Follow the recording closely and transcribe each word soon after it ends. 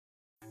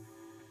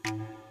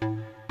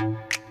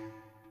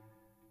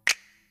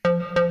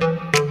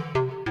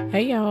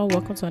Hey y'all,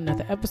 welcome to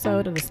another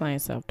episode of the Slaying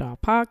Self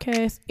Doubt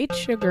Podcast.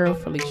 It's your girl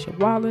Felicia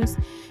Wallace.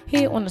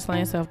 Here on the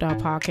Slaying Self Doubt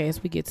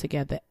Podcast, we get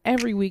together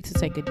every week to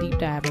take a deep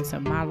dive into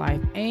my life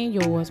and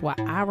yours while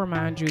I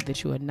remind you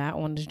that you are not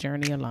on this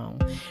journey alone.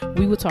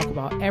 We will talk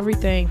about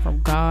everything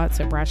from God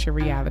to Ratchet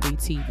Reality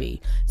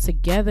TV.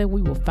 Together,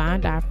 we will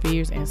find our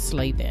fears and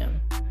slay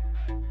them.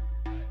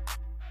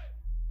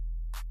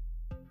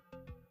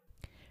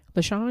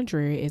 LaShawn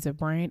Dreer is a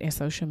brand and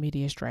social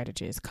media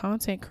strategist,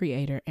 content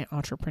creator, and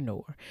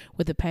entrepreneur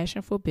with a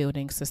passion for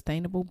building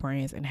sustainable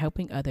brands and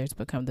helping others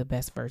become the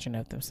best version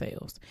of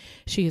themselves.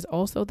 She is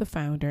also the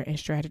founder and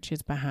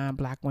strategist behind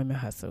Black Women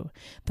Hustle,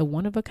 the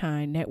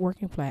one-of-a-kind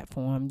networking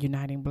platform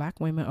uniting Black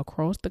women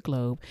across the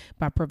globe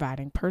by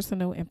providing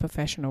personal and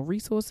professional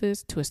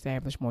resources to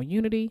establish more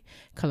unity,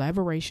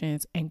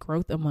 collaborations, and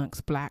growth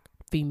amongst Black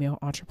female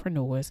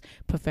entrepreneurs,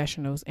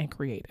 professionals, and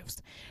creatives.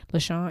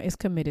 LaShawn is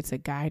committed to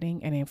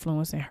guiding and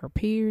influencing her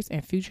peers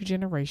and future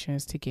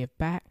generations to give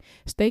back,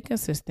 stay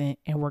consistent,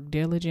 and work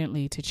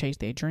diligently to chase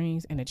their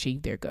dreams and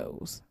achieve their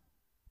goals.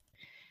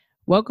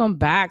 Welcome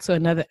back to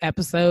another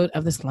episode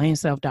of the Slaying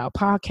Self Doubt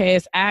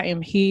Podcast. I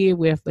am here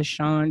with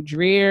LaShawn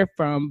Dreer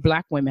from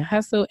Black Women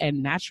Hustle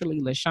and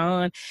Naturally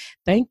LaShawn.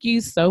 Thank you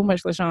so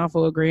much, LaShawn,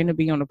 for agreeing to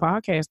be on the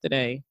podcast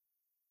today.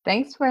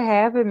 Thanks for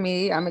having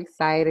me. I'm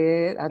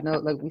excited. I know,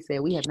 like we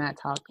said, we have not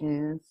talked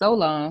in so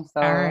long.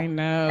 So I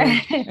know.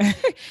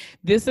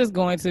 This is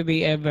going to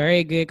be a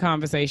very good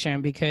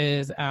conversation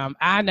because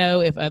I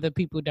know if other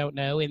people don't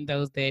know, and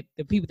the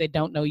people that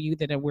don't know you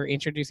that we're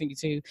introducing you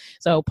to.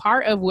 So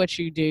part of what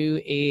you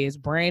do is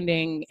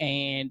branding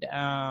and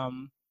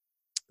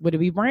would it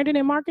be branding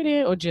and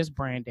marketing or just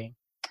branding?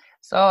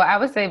 So I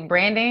would say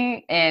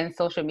branding and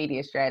social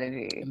media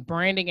strategy.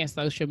 Branding and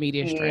social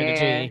media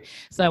strategy.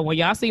 So when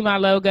y'all see my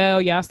logo,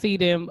 y'all see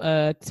them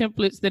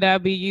templates that I'll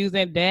be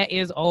using, that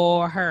is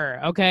all her,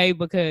 okay?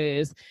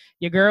 Because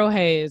your girl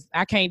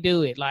I can't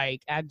do it.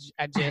 Like I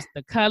just,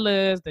 the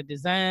colors, the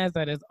designs,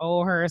 that is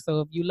all her.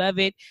 So if you love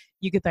it,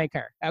 you can thank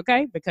her,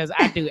 okay? Because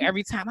I do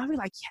every time. I'll be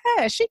like,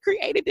 yeah, she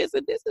created this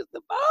and this is the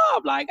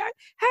bomb. Like,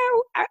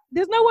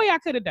 there's no way I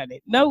could have done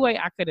it. No way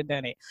I could have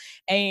done it.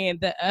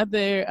 And the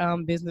other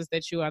business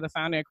that you are the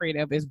founder and creator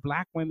of is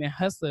Black Women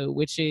Hustle,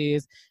 which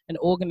is an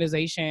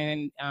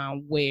organization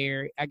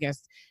where I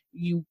guess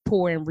you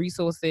pour in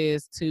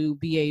resources to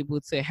be able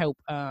to help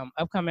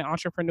upcoming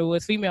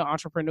entrepreneurs, female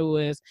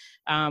entrepreneurs,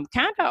 kind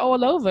of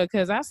all over.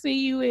 Because I see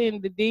you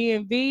in the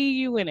DMV,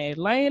 you in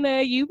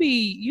Atlanta, you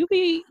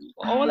be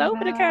all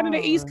over the kind of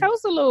the East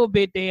Coast a little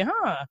bit there,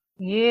 huh?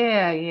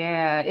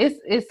 Yeah.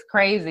 It's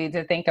crazy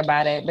to think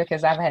about it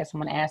because I've had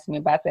someone ask me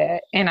about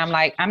that, and I'm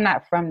like, I'm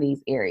not from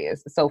these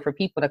areas, so for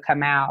people to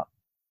come out,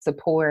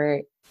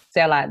 support,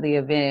 sell out the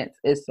events,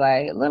 it's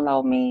like little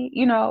old me,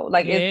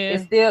 like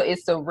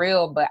it's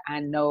surreal, but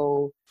I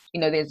know,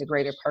 there's a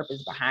greater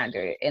purpose behind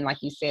it. And like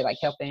you said, like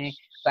helping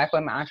Black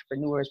women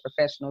entrepreneurs,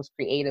 professionals,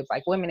 creatives,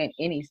 like women in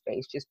any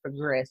space, just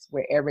progress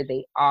wherever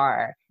they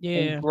are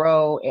and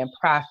grow and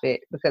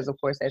profit, because of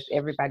course that's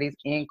everybody's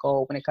end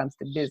goal when it comes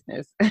to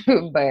business.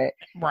 But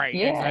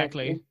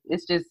exactly.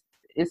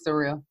 It's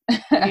surreal.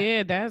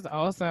 Yeah, that's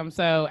awesome.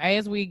 So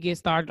as we get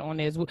started on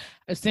this,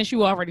 since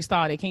you already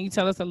started, can you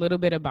tell us a little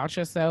bit about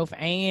yourself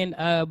and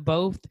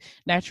both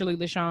Naturally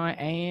LaShawn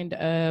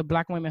and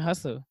Black Women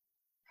Hustle?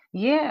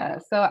 Yeah,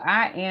 so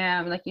I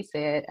am, like you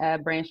said, a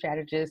brand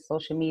strategist,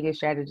 social media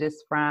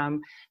strategist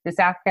from the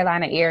South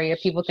Carolina area.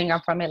 People think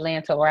I'm from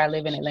Atlanta or I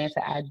live in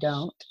Atlanta. I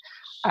don't.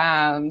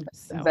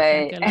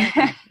 But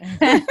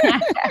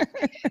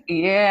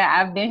yeah,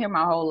 I've been here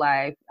my whole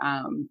life,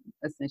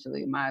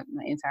 essentially my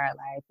entire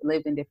life,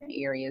 lived in different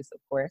areas, of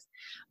course.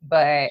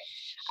 But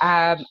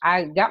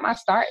I got my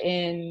start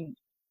in,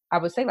 I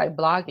would say, like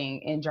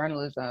blogging and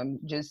journalism.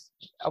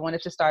 I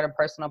wanted to start a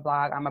personal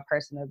blog. I'm a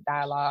person of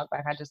dialogue.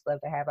 Like I just love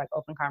to have like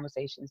open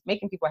conversations,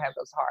 making people have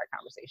those hard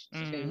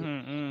conversations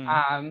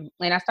too.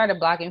 And I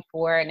started blogging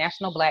for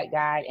National Black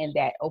Guide, and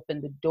that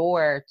opened the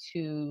door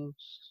to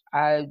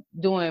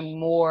doing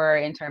more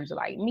in terms of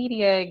like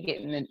media,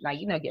 getting my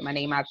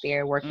name out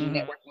there,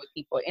 networking with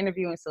people,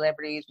 interviewing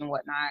celebrities and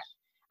whatnot.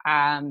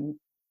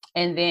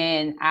 And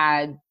then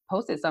I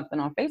posted something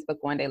on Facebook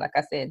one day, like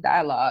I said,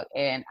 dialogue,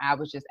 and I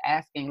was just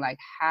asking like,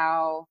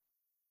 how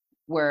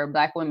were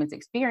Black women's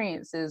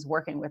experiences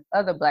working with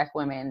other Black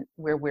women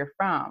where we're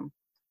from?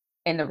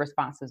 And the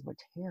responses were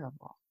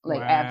terrible,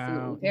 like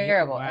absolutely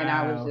terrible. And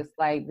I was just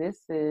like,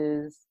 this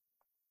is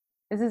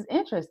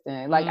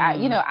interesting. Like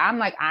I'm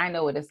like, I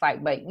know what it's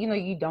like, but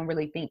you don't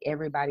really think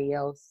everybody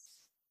else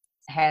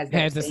has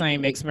the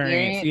same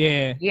experience.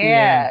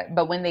 Yeah.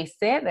 But when they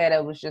said that,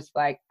 it was just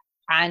like,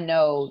 I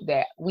know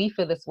that we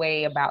feel this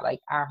way about like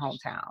our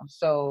hometown.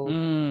 So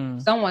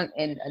someone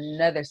in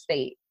another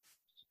state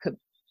could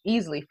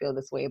easily feel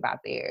this way about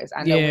theirs.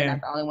 I know we're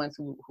not the only ones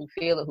who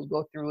feel it, who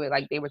go through it.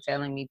 Like they were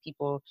telling me,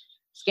 people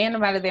scammed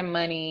them out of their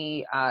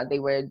money. They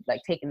were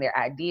like taking their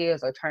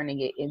ideas or turning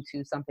it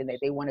into something that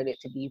they wanted it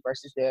to be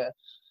versus the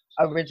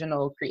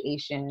original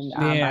creation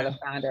by the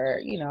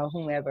founder,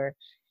 whomever.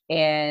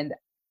 And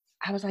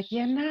I was like,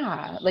 yeah,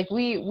 nah, like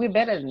we're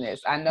better than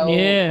this. I know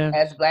Yeah.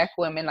 as Black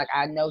women, like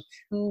I know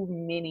too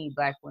many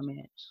Black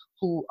women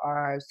who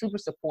are super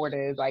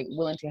supportive, like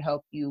willing to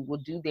help you,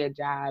 will do their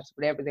jobs,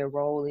 whatever their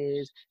role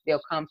is.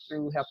 They'll come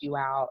through, help you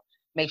out,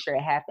 make sure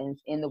it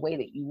happens in the way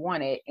that you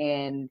want it,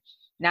 and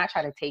not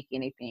try to take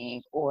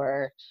anything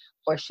or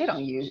shit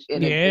on you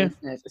in Yeah. a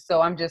sense.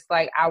 So I'm just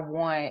like, I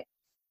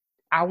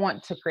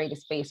want to create a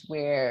space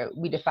where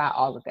we defy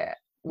all of that,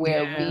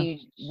 where Yeah.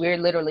 we're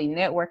literally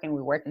networking,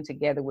 we're working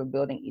together, we're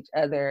building each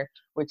other,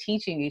 we're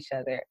teaching each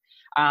other.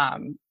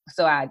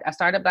 So I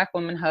started Black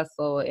Women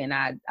Hustle, and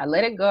I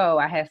let it go.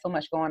 I had so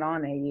much going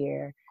on that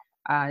year.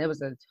 It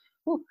was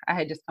I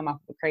had just come off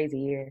of a crazy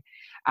year.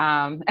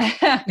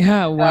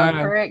 Yeah. Wow.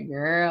 Correct,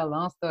 girl.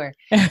 Long story.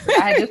 I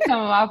had just come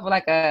off of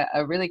like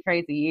a really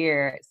crazy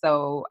year.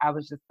 So I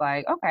was just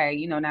like,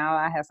 okay, now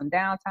I have some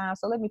downtime.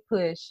 So let me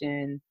push.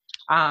 And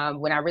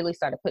when I really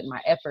started putting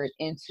my effort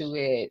into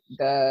it,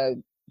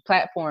 the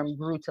platform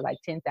grew to like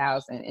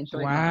 10,000 in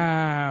 3 months.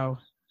 Wow.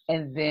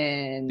 And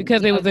then,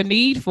 Because there was a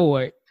need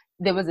for it.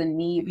 there was a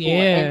need for it.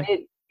 Yeah. And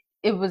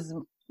it was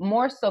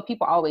more so,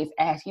 people always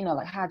ask,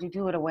 like, how'd you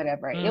do it or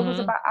whatever. It was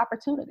Mm-hmm. about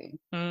opportunity.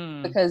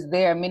 Mm. Because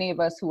there are many of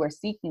us who are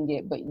seeking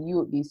it, but you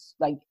would be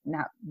like,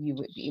 not you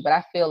would be, but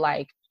I feel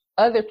like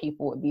other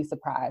people would be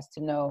surprised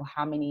to know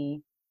how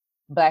many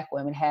Black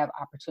women have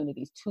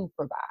opportunities to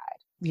provide.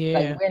 Yeah.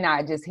 Like, we're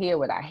not just here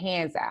with our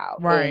hands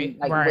out Right. and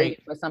like Right.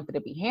 waiting for something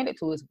to be handed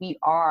to us. We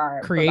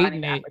are Creating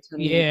providing the it.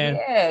 opportunity.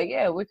 Yeah.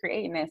 Yeah, we're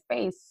creating that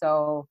space.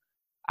 So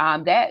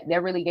that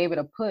really gave it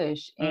a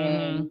push,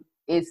 Mm-hmm.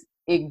 and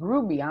it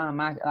grew beyond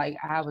my, like,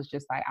 I was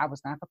just like, I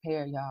was not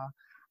prepared, y'all.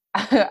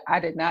 I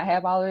did not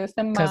have all of this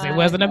in Because it mind.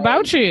 wasn't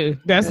about you.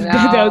 That's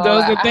No,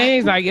 those are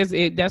things. Like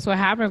that's what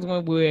happens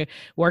when we're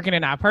working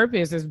in our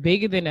purpose. It's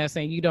bigger than us,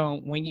 and you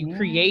don't. When you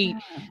create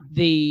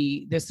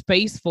the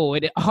space for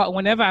it.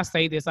 Whenever I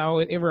say this,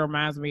 it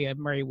reminds me of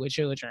Married with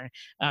Children.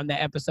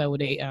 The episode where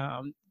they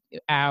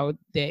out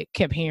that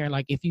kept hearing,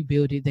 like, if you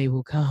build it, they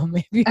will come.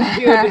 If you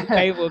build it,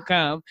 they will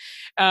come.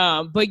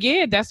 But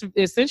yeah, that's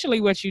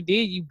essentially what you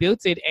did. You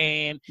built it,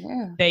 and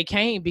they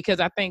came. Because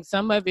I think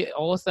some of it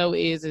also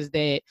is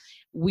that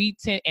we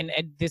tend, and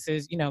this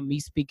is, me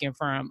speaking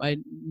from a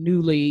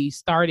newly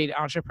started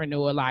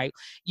entrepreneur, like,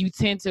 you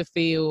tend to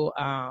feel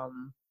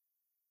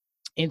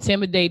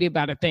intimidated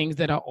by the things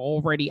that are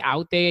already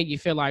out there. You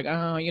feel like,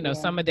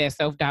 some of that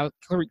self-doubt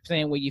creeps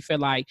in, where you feel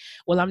like,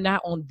 well, I'm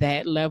not on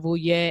that level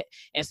yet.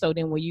 And so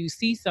then when you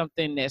see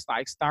something that's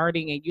like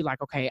starting, and you're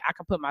like, okay, I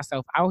can put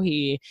myself out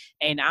here,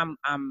 and I'm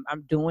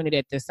doing it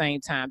at the same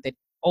time that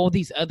all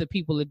these other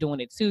people are doing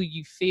it too,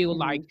 you feel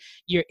like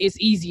it's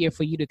easier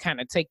for you to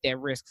kind of take that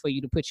risk, for you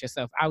to put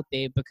yourself out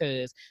there,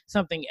 because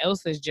something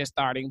else is just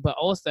starting. But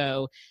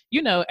also,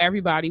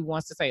 everybody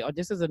wants to say, oh,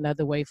 this is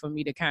another way for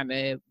me to kind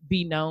of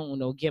be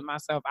known or get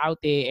myself out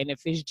there. And if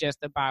it's just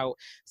about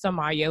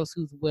somebody else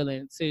who's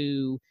willing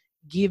to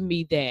give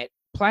me that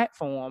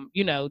platform,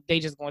 they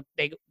just want,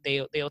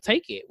 they'll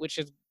take it, which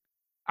is,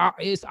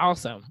 it's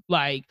awesome.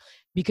 Like,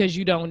 because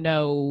you don't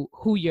know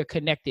who you're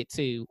connected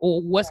to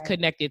or what's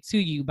connected to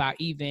you by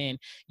even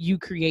you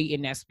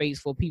creating that space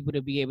for people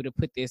to be able to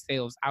put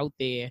themselves out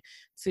there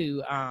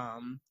to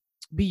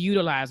be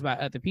utilized by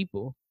other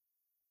people.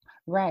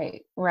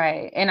 Right.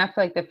 And I feel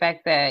like the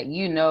fact that,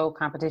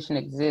 competition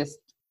exists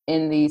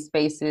in these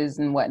spaces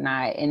and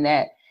whatnot, and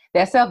that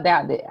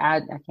self-doubt that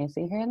I can't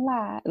sit here and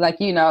lie. Like,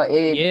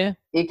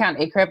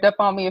 it crept up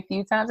on me a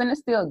few times, and it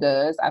still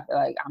does. I feel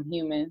like I'm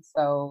human,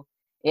 so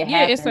it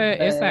happens.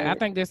 I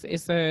think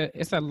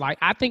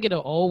I think it'll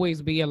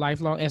always be a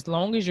lifelong, as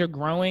long as you're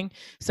growing,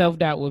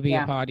 self-doubt will be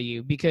a part of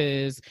you,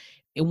 because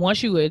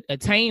once you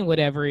attain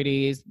whatever it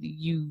is,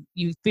 you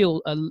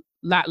feel a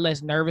lot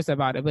less nervous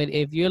about it. But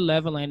if you're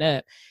leveling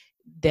up,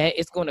 that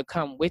is going to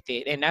come with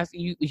it. And that's,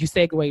 you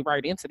segue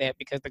right into that,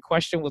 because the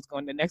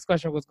next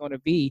question was going to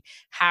be,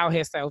 how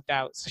has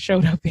self-doubt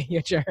showed up in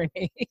your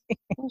journey?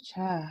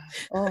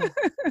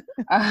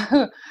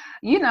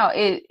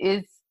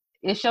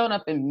 It showed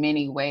up in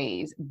many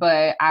ways,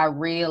 but I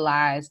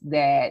realized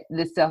that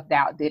the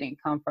self-doubt didn't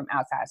come from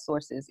outside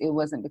sources. It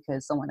wasn't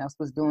because someone else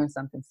was doing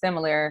something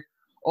similar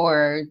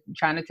or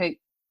trying to take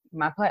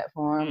my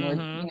platform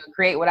or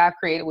create what I've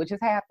created, which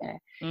has happened.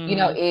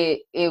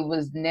 It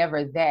was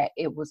never that.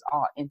 It was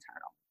all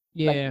internal.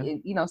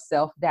 Like,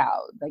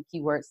 self-doubt, like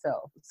keyword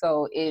self.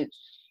 So it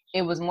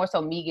was more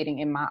so me getting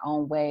in my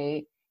own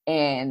way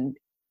and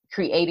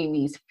creating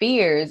these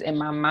fears in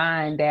my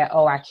mind that,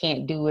 oh, I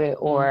can't do it,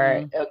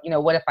 or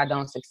what if I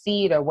don't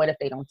succeed, or what if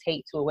they don't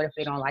take to it, what if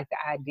they don't like the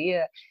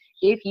idea?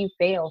 If you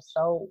fail,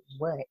 so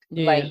what?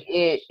 Like,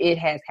 it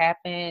has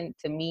happened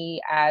to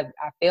me. I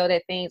failed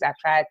at things. I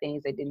tried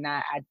things that did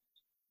not.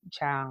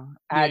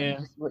 I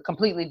just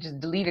completely just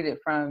deleted it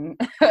from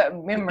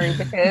memory,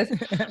 because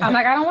I'm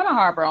like, I don't want to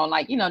harbor on,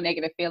 like,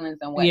 negative feelings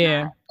and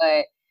whatnot.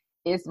 But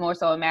it's more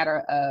so a matter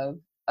of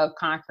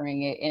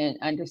conquering it and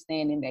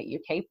understanding that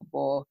you're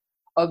capable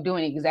of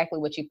doing exactly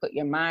what you put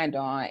your mind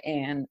on.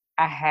 And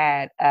I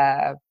had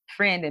a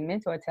friend and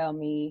mentor tell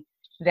me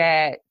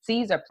that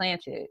seeds are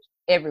planted,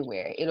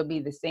 everywhere. It'll be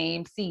the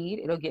same seed.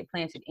 It'll get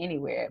planted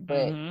anywhere,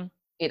 but Mm-hmm.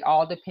 it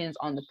all depends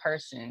on the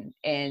person.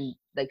 And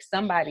like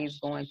somebody's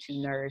going to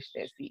nourish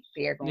that seed.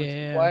 They're going to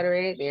Yeah. water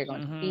it. They're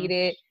going to Mm-hmm. feed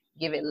it,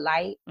 give it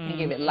light, and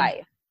give it Mm-hmm.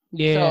 life.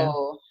 Yeah.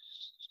 So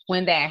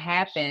when that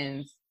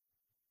happens,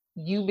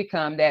 you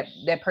become that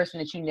person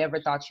that you never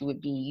thought you would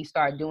be. You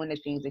start doing the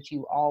things that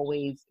you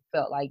always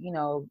felt like,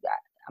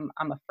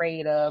 I'm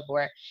afraid of,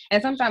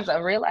 and sometimes I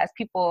realize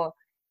people,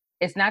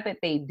 it's not that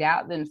they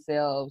doubt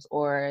themselves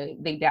or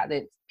they doubt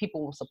that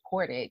people will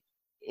support it.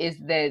 Is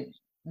that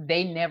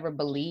they never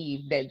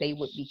believed that they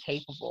would be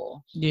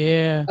capable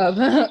Yeah. of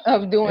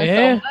of doing so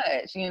Yeah.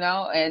 much,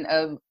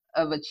 and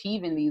of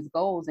achieving these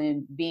goals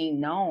and being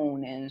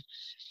known. And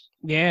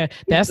Yeah.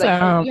 it's That's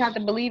like you have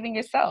to believe in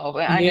yourself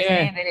and yeah.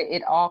 understand that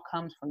it all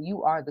comes from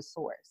you are the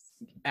source.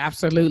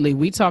 Absolutely.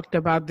 We talked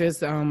about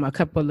this a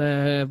couple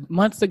of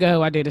months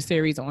ago. I did a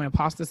series on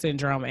imposter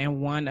syndrome,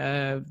 and one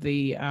of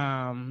the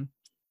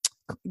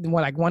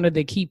one of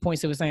the key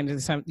points it was saying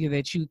is something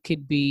that you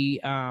could be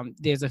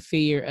there's a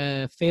fear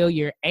of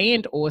failure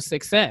and or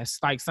success.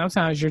 Like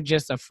sometimes you're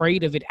just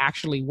afraid of it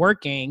actually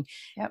working.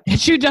 Yep.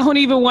 And you don't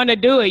even want to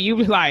do it. You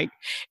be like,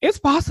 it's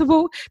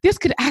possible this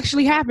could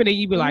actually happen, and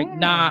you be like,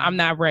 nah, I'm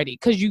not ready,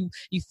 because you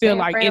feel They're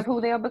like afraid of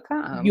who they'll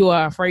become. You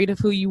are afraid of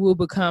who you will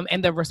become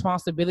and the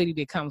responsibility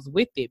that comes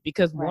with it,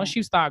 because Right. once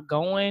you start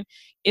going,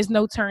 it's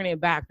no turning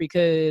back,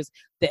 because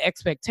the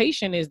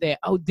expectation is that,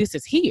 oh, this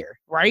is here,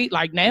 right?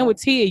 Like now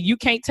it's here. You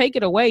can't take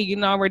it away.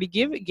 You already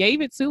gave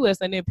it to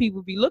us. And then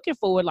people be looking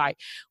for it. Like,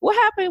 what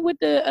happened with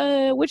the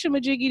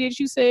whatchamajiggy that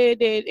you said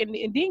that, and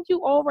then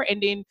you over,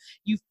 and then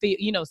you feel,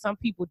 some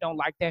people don't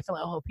like that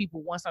feeling. Oh,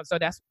 people want something. So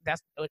that's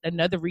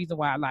another reason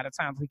why a lot of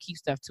times we keep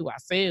stuff to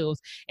ourselves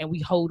and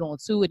we hold on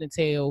to it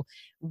until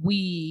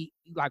we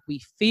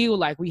feel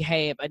like we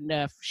have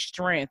enough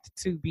strength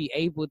to be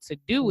able to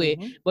do it.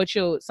 But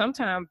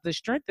sometimes the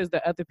strength is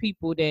the other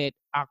people that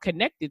are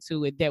connected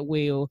to it that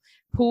will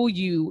pull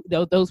you,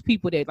 those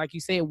people that, like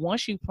you said,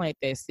 once you plant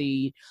that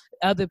seed,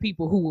 other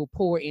people who will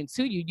pour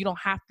into you. You don't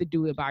have to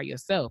do it by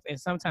yourself. And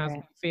sometimes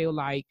we feel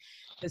like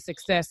the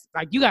success,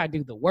 like you got to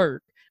do the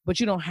work, but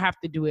you don't have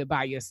to do it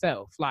by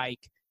yourself. Like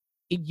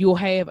you'll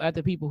have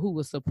other people who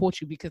will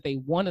support you because they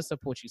want to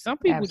support you. Some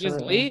people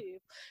just live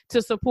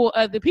to support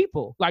other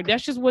people. Like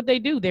that's just what they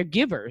do. They're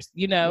givers,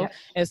 Yep.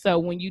 And so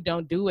when you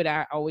don't do it,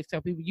 I always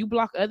tell people, you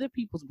block other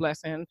people's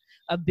blessing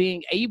of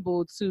being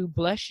able to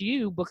bless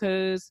you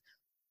because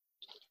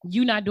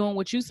you're not doing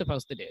what you're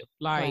supposed to do.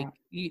 Like,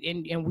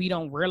 and we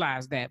don't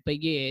realize that.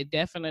 But yeah, it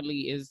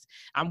definitely is.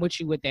 I'm with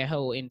you with that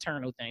whole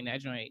internal thing.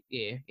 That joint,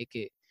 yeah, it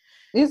could.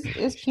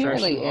 It's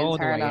purely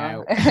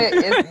internal.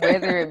 It's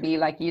whether it be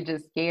like you're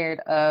just scared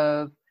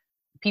of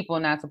people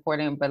not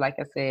supporting, but like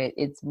I said,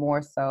 it's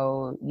more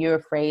so you're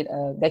afraid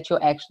of that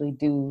you'll actually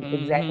do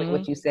exactly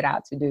what you set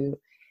out to do.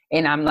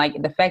 And I'm like,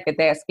 the fact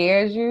that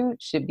scares you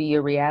should be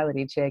a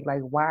reality check.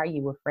 Like, why are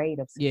you afraid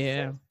of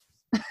success?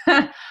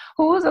 Yeah.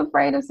 Who's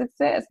afraid of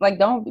success? Like,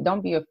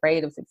 don't be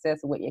afraid of success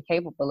and what you're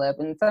capable of.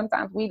 And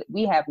sometimes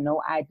we have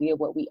no idea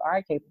what we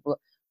are capable of.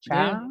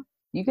 Child,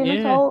 you could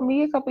have told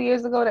me a couple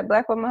years ago that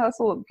Black Women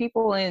Hustle with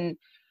people in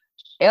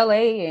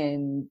LA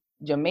and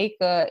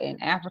Jamaica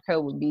and Africa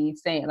would be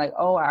saying like,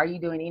 oh, are you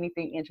doing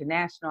anything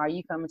international? Are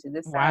you coming to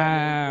this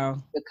side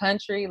of the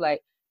country?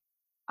 Like,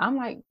 I'm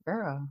like,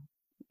 girl,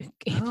 if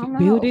you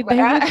build it, they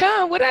will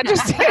come. What I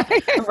just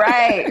said.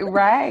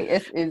 Right.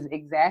 It's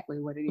exactly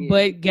what it is.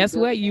 But guess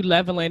what? You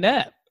leveling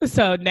up.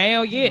 So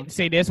now,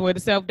 see, that's where the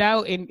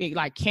self-doubt and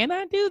like, can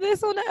I do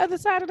this on the other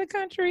side of the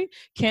country?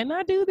 Can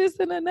I do this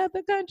in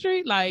another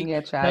country? Like,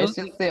 child, it's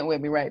just sitting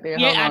with me right there.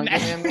 Hold on,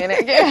 give me a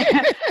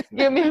minute.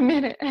 Give me a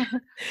minute.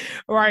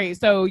 Right.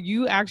 So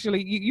you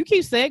actually, you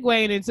keep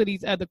segueing into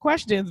these other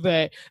questions,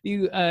 but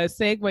you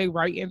segue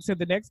right into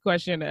the next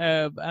question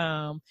of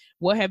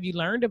what have you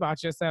learned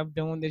about yourself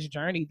doing this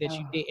journey that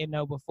you didn't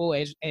know before,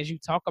 as you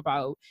talk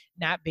about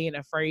not being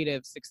afraid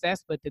of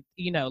success, but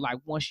like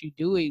once you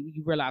do it,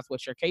 you realize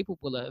what you're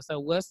capable of. So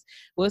what's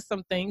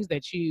some things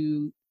that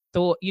you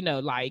thought,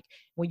 like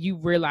when you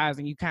realize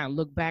and you kind of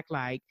look back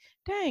like,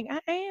 dang, I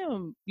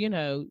am,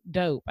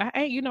 dope.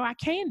 I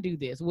can do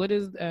this.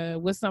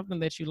 What's something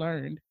that you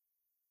learned?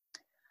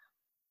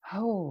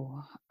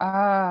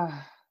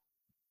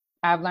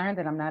 I've learned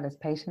that I'm not as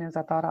patient as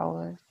I thought I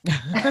was.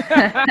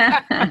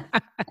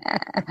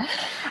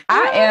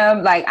 I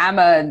am like,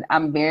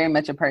 I'm very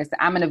much a person.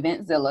 I'm an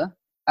eventzilla.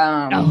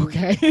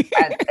 Okay.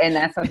 And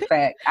that's a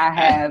fact. I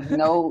have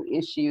no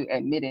issue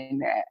admitting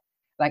that.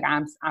 Like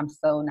I'm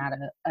so not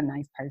a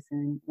nice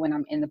person when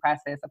I'm in the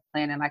process of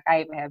planning. Like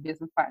I even have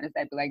business partners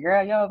that be like,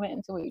 girl, yo, event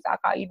in 2 weeks. I'll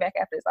call you back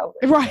after it's over.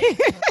 Right.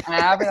 And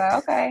I'll be like,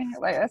 okay,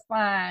 like that's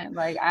fine.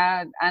 Like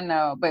I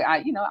know, but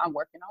I'm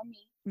working on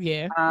me.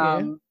 Yeah.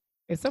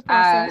 It's a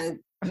process.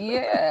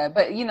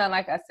 But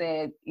like I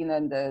said,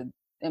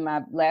 in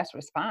my last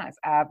response,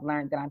 I've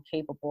learned that I'm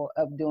capable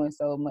of doing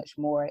so much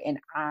more, and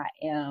I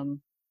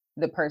am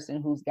the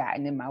person who's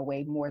gotten in my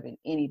way more than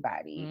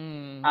anybody.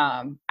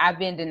 I've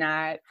been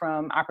denied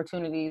from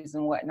opportunities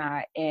and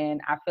whatnot,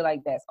 and I feel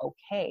like that's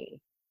okay.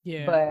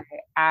 Yeah. but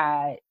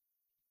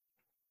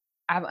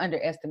I've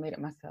underestimated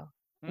myself.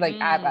 Like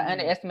I Mm.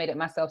 underestimated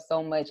myself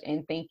so much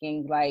in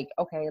thinking like,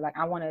 okay, like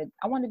I want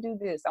to do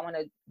this. I want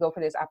to go for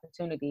this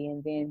opportunity.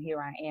 And then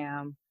here I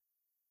am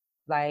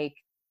like,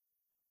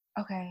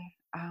 okay,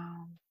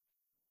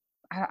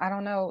 I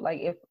don't know, like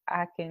if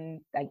I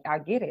can, like, I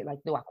get it. Like,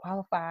 do I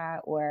qualify,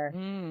 or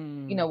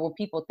Mm. will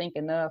people think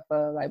enough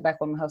of like Black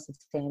Women Hustle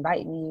to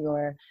invite me,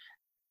 or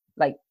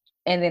like,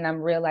 and then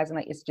I'm realizing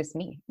like it's just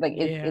me, like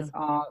Yeah. it's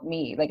all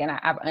me, like, and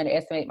I've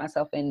underestimated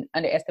myself and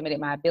underestimated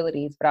my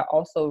abilities, but I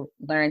also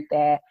learned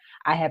that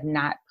I have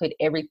not put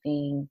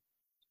everything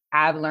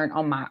I've learned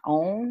on my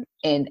own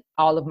and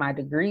all of my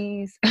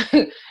degrees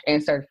and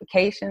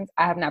certifications.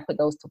 I have not put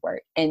those to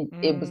work. And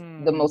it was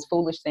the Mm. most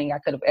foolish thing I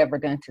could have ever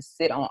done to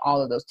sit on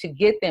all of those, to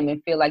get them and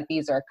feel like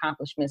these are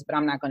accomplishments, but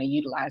I'm not going to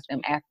utilize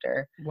them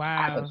after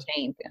I've Wow.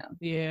 obtained them.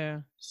 Yeah.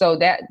 So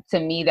that, to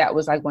me, that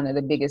was like one of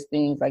the biggest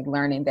things, like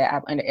learning that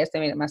I've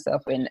underestimated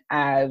myself and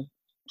I've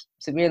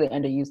severely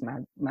underused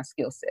my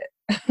skill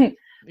set.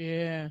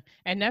 Yeah.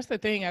 And that's the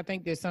thing. I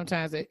think that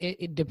sometimes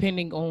it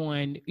depending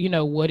on,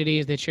 what it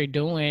is that you're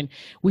doing,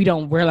 we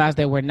don't realize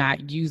that we're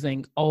not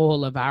using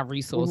all of our Hmm.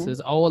 resources,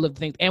 all of the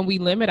things, and we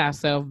limit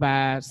ourselves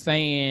by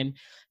saying,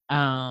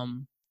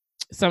 um,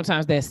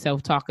 sometimes that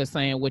self-talk is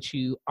saying what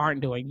you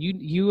aren't doing.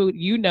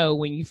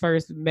 When you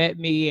first met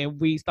me and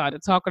we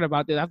started talking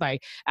about this, I was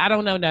like, I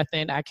don't know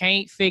nothing. I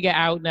can't figure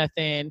out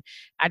nothing.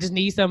 I just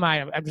need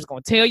somebody. I'm just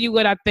gonna tell you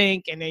what I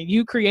think, and then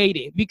you create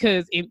it.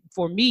 Because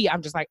for me,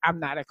 I'm just like, I'm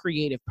not a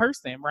creative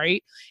person,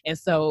 right? And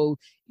so,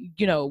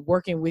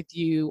 working with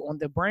you on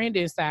the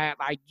branding side,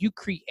 like you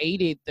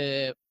created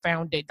the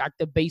foundation, like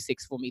the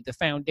basics for me, the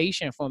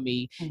foundation for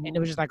me. And it Hmm.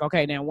 was just like,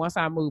 okay, now once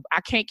I move,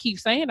 I can't keep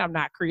saying I'm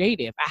not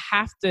creative. I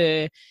have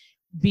to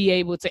be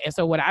able to. And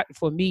so what I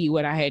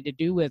had to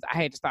do is I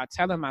had to start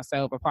telling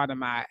myself, a part of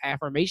my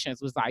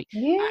affirmations was like,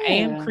 I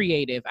am Yeah,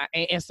 creative.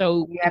 And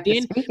so you have to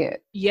then, speak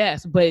it.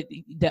 yes, but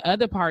the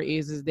other part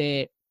is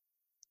that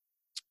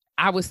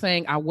I was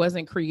saying I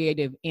wasn't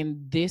creative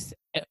in this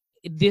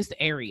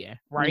area,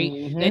 right?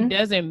 That Hmm.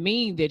 doesn't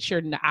mean that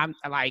you're not. I'm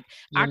like,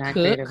 You're I not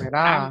creative cook. at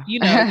I'm, all.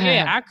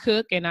 yeah, I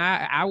cook, and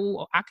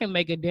I can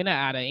make a dinner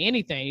out of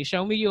anything.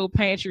 Show me your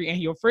pantry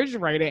and your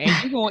refrigerator,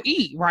 and you're gonna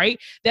eat, right?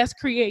 That's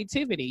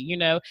creativity.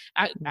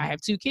 I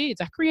have two kids.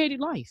 I created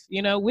life,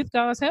 with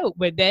God's help.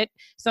 But that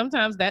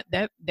sometimes that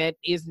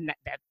is not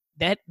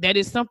that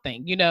is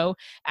something.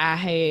 I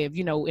have,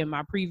 in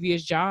my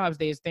previous jobs,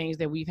 there's things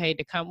that we've had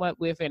to come up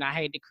with, and I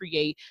had to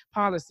create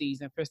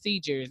policies and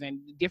procedures and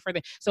different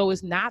things. So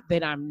it's not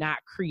that I'm not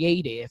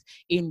creative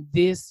in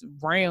this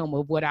realm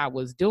of what I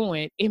was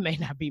doing. It may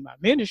not be my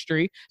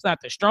ministry. It's not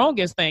the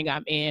strongest thing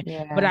I'm in,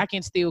 but Yeah. I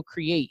can still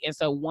create. And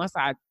so once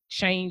I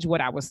changed what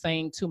I was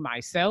saying to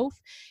myself,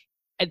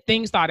 and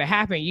things started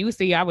happening. You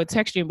see, I would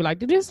text you and be like,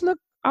 did this look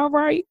all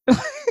right?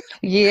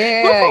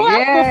 Yeah,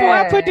 Before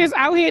I put yeah. this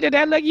out here, did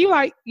that look, you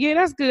like, yeah,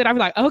 that's good. I'm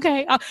like,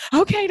 okay,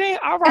 okay, then,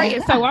 all right.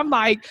 And so I'm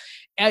like,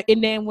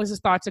 and then once it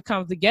starts to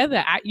come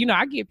together, I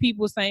get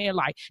people saying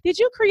like, did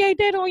you create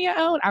that on your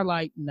own? I'm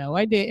like, no,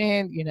 I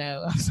didn't. I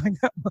was like,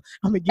 I'm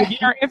gonna give you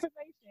our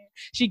information.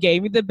 She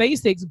gave me the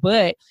basics,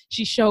 but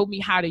she showed me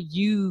how to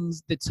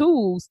use the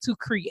tools to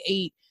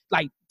create,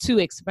 like to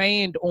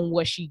expand on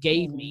what she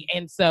gave me. Mhm.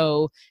 And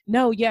so,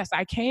 no, yes,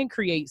 I can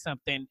create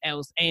something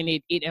else. And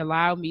it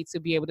allowed me to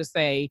be able to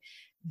say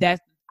that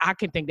I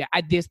can think that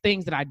there's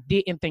things that I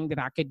didn't think that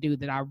I could do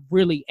that I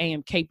really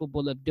am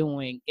capable of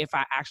doing if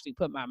I actually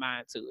put my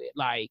mind to it.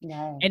 Like,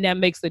 Right. and that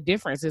makes a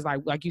difference. It's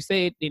like you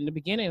said in the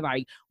beginning,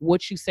 like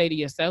what you say to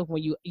yourself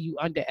when you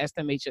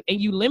underestimate and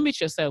you limit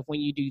yourself when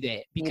you do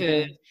that. You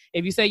Because do.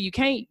 if you say you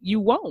can't, you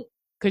won't.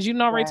 Because you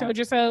already Right. told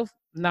yourself,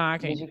 no, I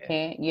can't Because do you that.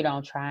 can't, you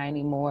don't try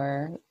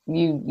anymore.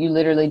 You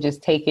literally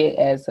just take it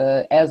as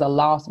a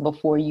loss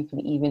before you can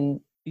even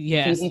see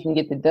if you Yes. can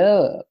get the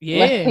dub. Like,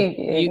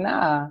 Yeah.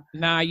 nah.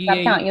 Yeah,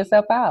 Stop counting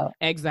yourself out.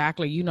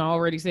 exactly.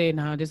 Already said,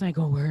 no, this ain't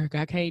gonna work.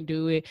 I can't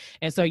do it.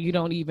 And so you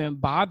don't even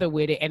bother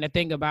with it. And the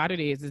thing about it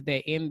is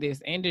that in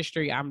this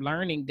industry, I'm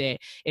learning that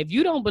if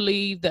you don't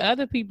believe, the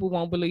other people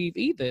won't believe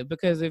either.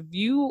 Because if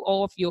you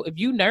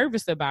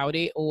nervous about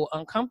it or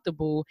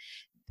uncomfortable,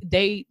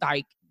 they're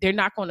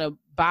not gonna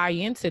buy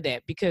into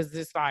that, because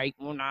it's like,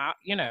 well, not,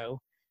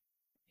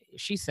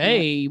 she Yeah.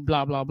 say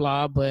blah blah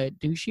blah, but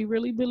do she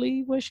really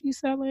believe what she's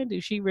selling? Do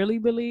she really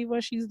believe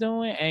what she's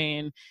doing?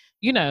 And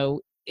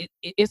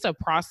it's a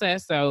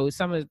process. So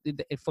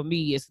for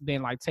me, it's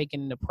been like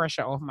taking the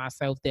pressure off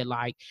myself that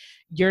like,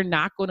 you're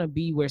not going to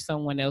be where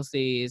someone else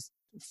is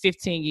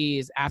 15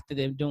 years after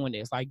them doing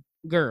this. Like,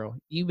 girl,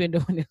 you've been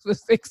doing this for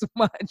 6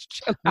 months.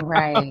 Chill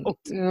Right. out.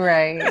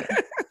 Right.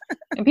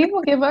 And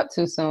people give up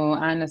too soon,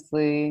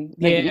 honestly.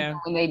 Like, even Yeah.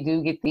 when they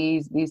do get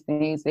these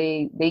things,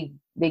 they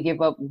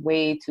give up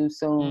way too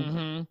soon.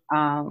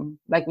 Mm-hmm.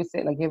 Like we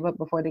said, like give up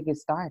before they get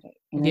started.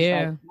 And it's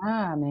like, Yeah.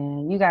 nah,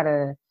 man,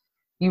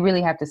 you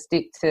really have to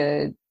stick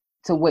to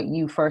what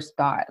you first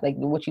thought, like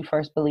what you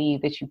first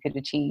believed that you could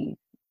achieve.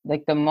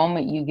 Like the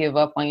moment you give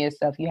up on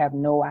yourself, you have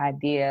no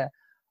idea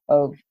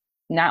of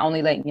not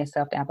only letting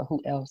yourself down, but who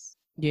else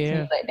can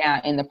you let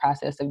down in the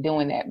process of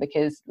doing that?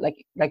 Because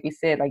like we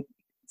said, like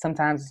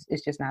sometimes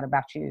it's just not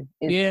about you.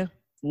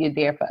 You're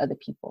there for other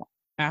people.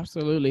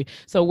 Absolutely.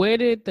 So where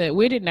did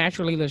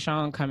Naturally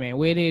LaShawn come in?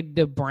 Where did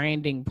the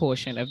branding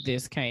portion of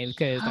this came?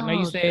 Because I know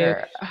you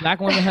said Black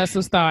Women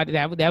Hustle started.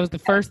 That was the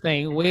first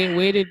thing.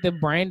 Where did the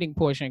branding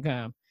portion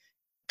come?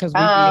 Because we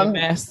be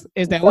a mess.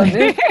 Is that what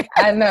it is?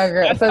 I know,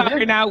 girl. So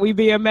starting out, we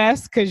be a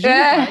mess because you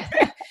like,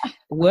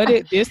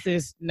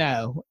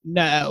 no.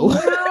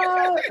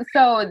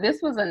 So this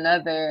was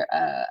another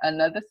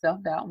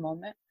self-doubt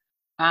moment.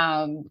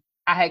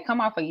 I had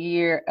come off a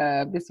year.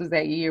 This was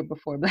that year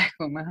before Black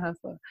Women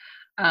Hustle.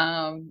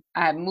 I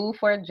had moved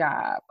for a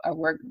job. I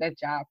worked that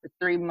job for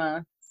 3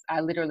 months.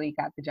 I literally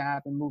got the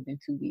job and moved in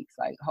 2 weeks,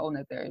 like a whole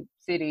nother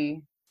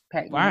city,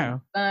 packed my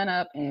son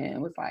up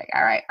and was like,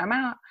 all right, I'm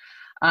out.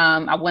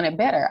 I wanted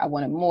better. I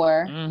wanted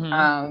more.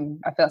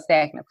 I felt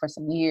stagnant for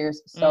some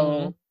years.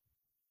 So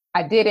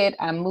I did it.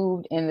 I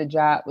moved and the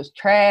job was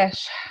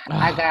trash.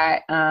 I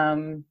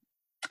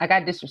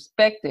got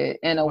disrespected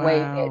in a way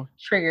that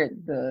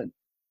triggered the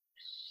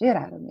shit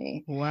out of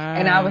me.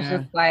 And I was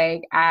just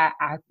like,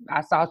 I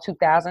saw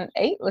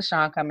 2008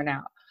 LaShawn coming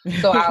out.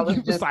 So I was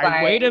just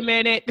like, wait a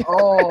minute.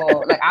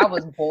 Like I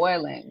was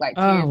boiling, like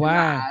tears in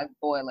my eyes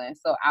boiling.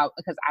 So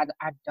because I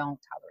don't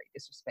tolerate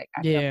disrespect.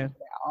 I tell people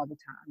that all the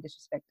time.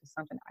 Disrespect is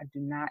something I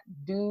do not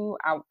do.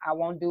 I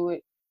won't do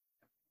it.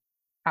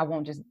 I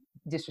won't just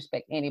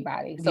disrespect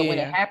anybody. So when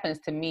it happens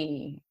to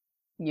me,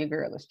 your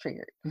girl is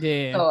triggered.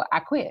 So I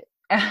quit.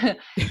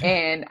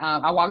 And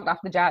I walked off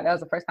the job. That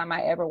was the first time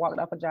I ever walked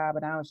off a job,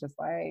 and I was just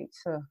like,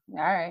 all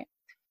right.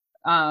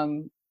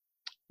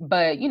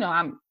 But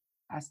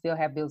I still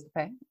have bills to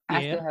pay.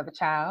 I still have a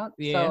child.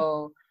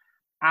 So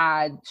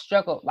I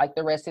struggled like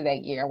the rest of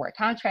that year. I worked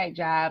contract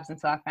jobs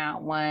until I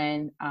found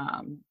one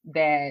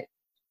that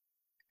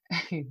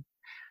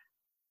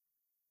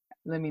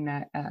let me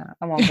not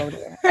I won't go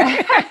there.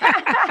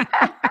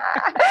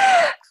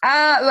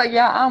 Like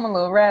y'all, I'm a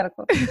little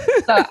radical.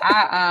 So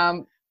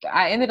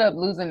I ended up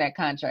losing that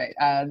contract.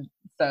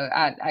 So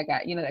I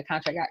got, that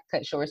contract got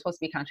cut short. It's supposed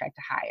to be contract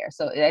to hire.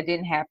 So that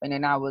didn't happen.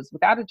 And I was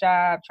without a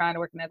job, trying to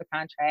work another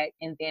contract.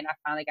 And then I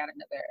finally got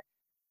another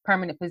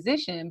permanent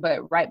position.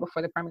 But right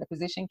before the permanent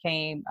position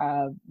came,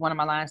 one of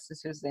my line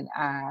sisters and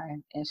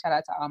shout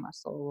out to all my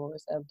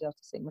sorors of Delta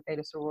Sigma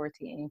Theta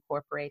Sorority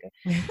Incorporated.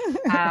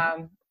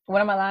 One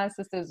of my line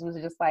sisters was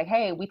just like,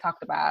 hey, we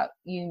talked about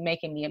you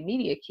making me a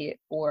media kit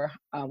for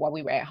while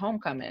we were at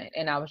homecoming.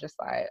 And I was just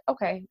like,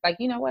 okay, like,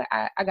 you know what?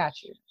 I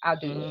got you. I'll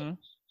do it.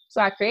 So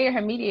I created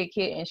her media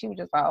kit and she was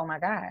just like, oh my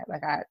God,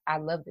 like I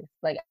love this.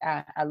 Like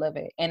I love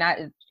it. And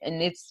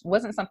it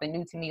wasn't something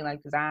new to me,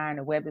 like design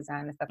or web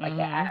design and stuff like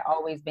that. I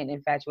always been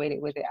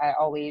infatuated with it. I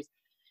always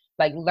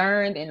like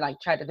learned and like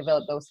tried to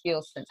develop those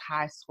skills since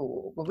high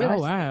school. But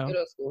really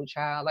middle school,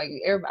 child. Like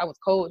I was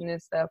coding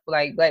and stuff,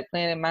 like Black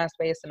Planet,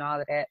 MySpace and all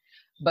of that.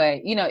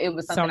 But it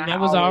was something that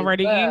was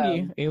already in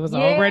you. It was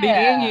already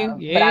in you.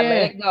 Yeah. But I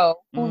let it go.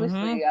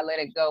 Foolishly, I let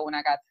it go when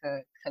I got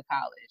to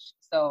college.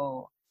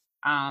 So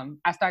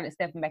I started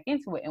stepping back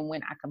into it. And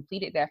when I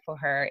completed that for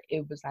her,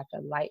 it was like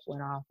a light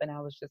went off and I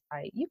was just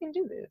like, you can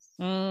do this.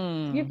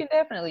 You can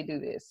definitely do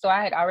this. So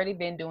I had already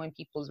been doing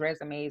people's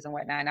resumes and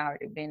whatnot. And I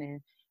already been in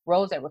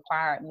roles that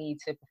required me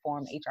to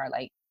perform HR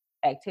like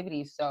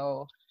activities.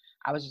 So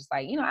I was just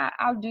like,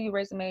 I'll do your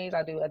resumes.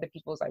 I'll do other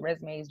people's like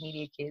resumes,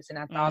 media kits. And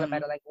I thought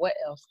about it, like, what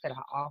else could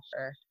I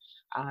offer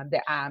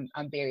that I'm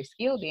very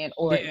skilled in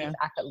or at least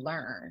I could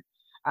learn.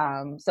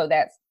 So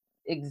that's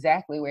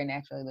exactly where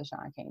Naturally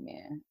LaShawn came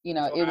in. It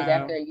was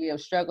after a year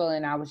of struggle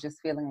and I was just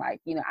feeling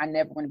like, I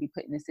never want to be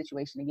put in this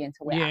situation again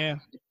to where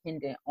I'm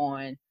dependent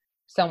on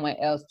someone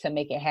else to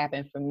make it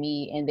happen for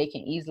me and they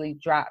can easily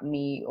drop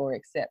me or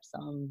accept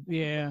some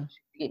get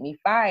me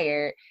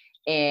fired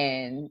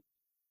and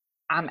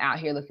I'm out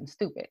here looking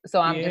stupid.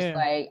 So I'm just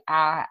like,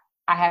 I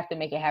have to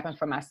make it happen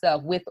for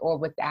myself with or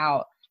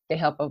without the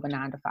help of a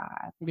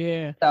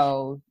 9-to-5.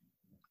 So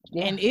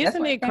and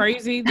isn't it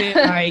crazy that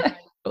like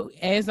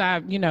as I,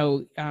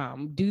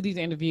 do these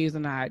interviews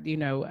and I,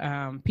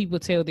 people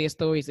tell their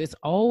stories, it's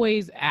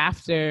always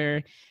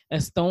after a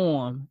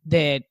storm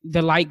that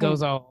the light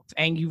goes off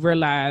and you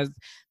realize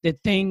the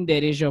thing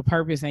that is your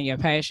purpose and your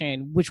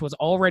passion, which was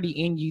already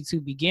in you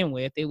to begin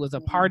with. It was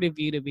a part of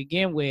you to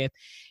begin with.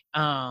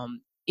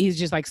 It's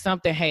just like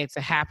something had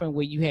to happen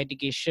where you had to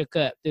get shook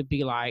up to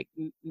be like,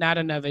 not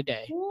another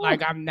day.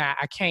 Like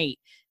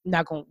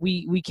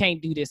we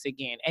can't do this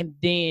again. And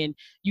then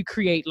you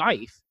create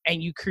life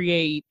and you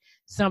create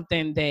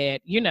something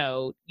that,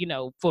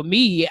 for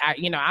me,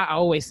 I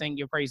always sing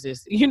your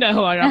praises, and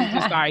I'm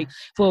just like,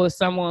 for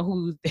someone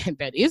who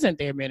that isn't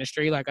their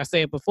ministry, like I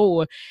said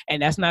before,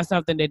 and that's not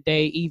something that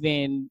they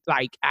even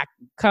like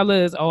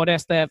colors, all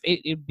that stuff,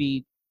 it'd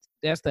be,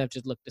 that stuff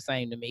just look the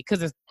same to me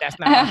because that's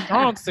not my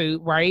strong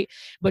suit, right?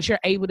 But you're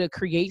able to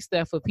create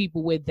stuff for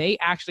people where they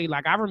actually,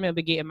 like, I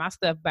remember getting my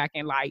stuff back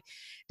and like,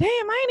 damn,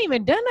 I ain't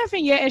even done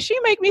nothing yet, and she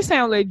make me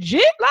sound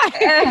legit,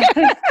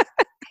 like.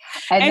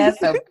 And And that's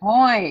the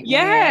point, man.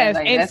 yes.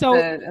 Like And so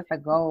that's the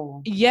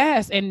goal.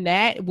 yes, and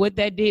that what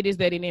that did is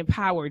that it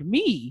empowered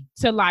me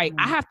to like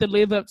I Mm. have to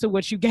live up to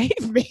what you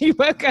gave me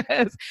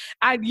because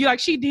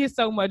she did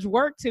so much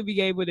work to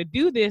be able to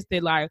do this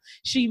that like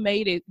she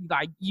made it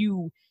like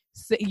you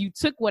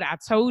took what I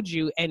told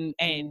you and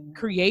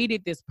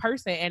created this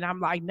person, and I'm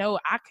like, no,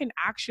 I can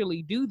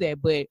actually do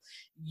that. But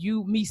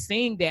me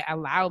seeing that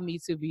allowed me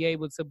to be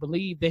able to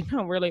believe that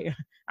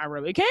I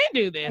really can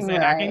do this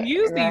and I can Right,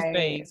 use these right.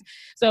 things.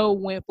 So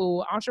when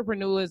for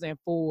entrepreneurs and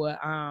for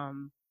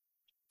and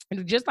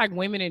just like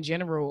women in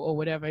general or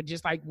whatever,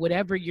 just like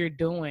whatever you're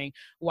doing,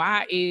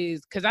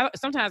 because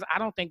sometimes I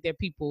don't think that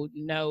people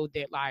know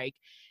that like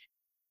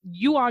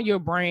you are your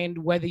brand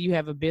whether you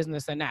have a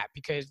business or not,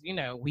 because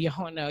we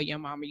all know your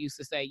mama used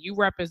to say you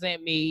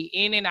represent me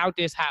in and out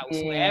this house,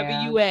 wherever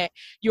Yeah. you at,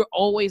 you're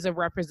always a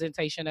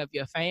representation of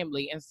your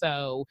family. And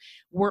so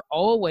we're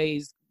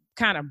always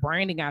kind of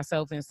branding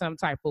ourselves in some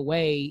type of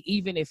way,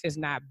 even if it's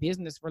not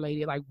business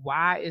related. Like,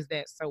 why is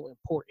that so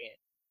important?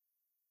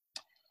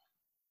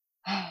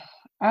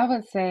 I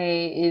would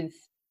say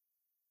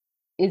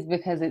it's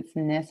because it's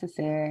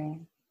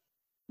necessary.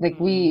 Like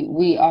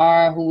we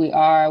are who we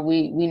are.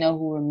 We know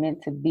who we're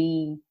meant to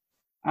be.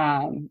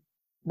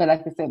 But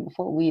like I said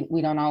before,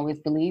 we don't always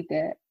believe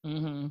that.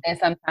 Mm-hmm. And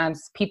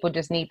sometimes people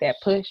just need that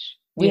push.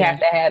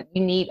 Yeah.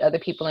 You need other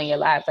people in your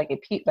lives. Like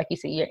like you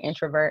said, you're an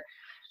introvert.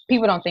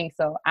 People don't think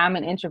so. I'm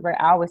an introvert.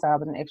 I always thought I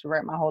was an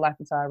extrovert my whole life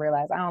until I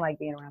realized I don't like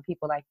being around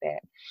people like that.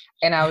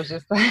 And I was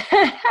just like,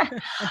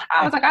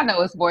 I was like, I know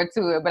it's more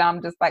to it, but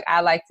I'm just like,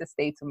 I like to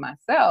stay to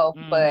myself.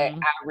 But Mm-hmm.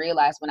 I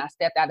realized when I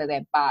stepped out of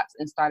that box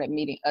and started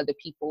meeting other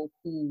people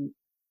who,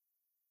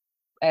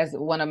 as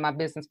one of my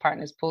business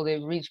partners pulled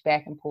it, reach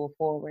back and pull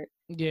forward.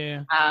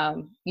 Yeah.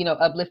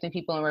 Uplifting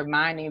people and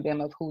reminding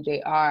them of who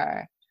they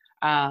are.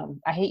 I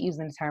hate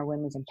using the term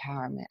women's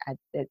empowerment.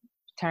 That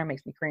term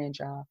makes me cringe,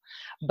 y'all.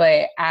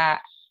 But I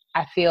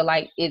feel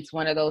like it's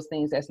one of those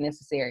things that's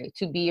necessary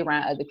to be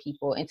around other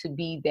people and to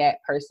be that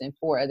person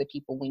for other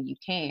people when you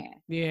can.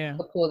 Yeah.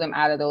 To pull them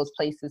out of those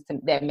places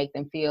that make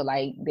them feel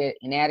like they're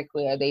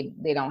inadequate or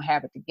they don't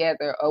have it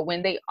together, or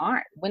when they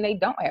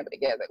don't have it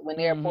together, when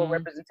they're a poor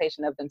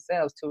representation of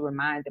themselves, to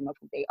remind them of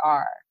who they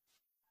are,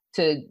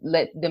 to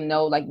let them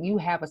know like you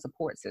have a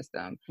support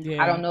system.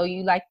 Yeah. I don't know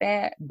you like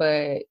that,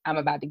 but I'm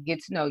about to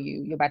get to know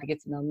you. You're about to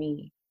get to know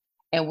me.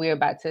 And we're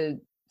about to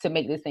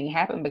make this thing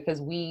happen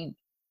because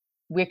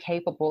we're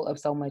capable of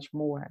so much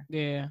more.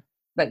 Yeah.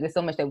 Like there's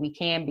so much that we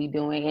can be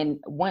doing. And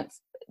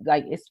once,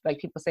 like, it's like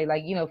people say,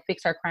 like,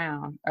 fix her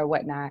crown or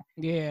whatnot.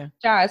 Yeah.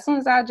 Child, as soon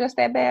as I adjust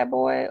that bad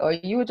boy or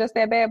you adjust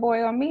that bad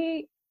boy on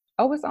me,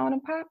 oh, it's on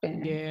and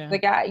popping. Yeah.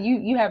 Like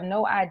you have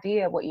no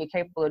idea what you're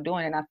capable of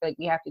doing. And I feel like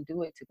we have to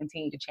do it to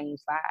continue to change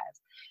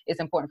lives. It's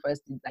important for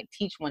us to like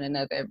teach one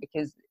another,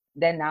 because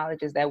that knowledge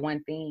is that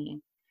one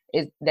thing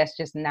that's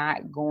just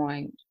not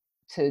going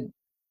to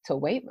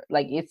waver.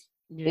 Like it's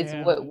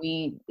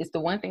the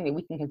one thing that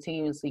we can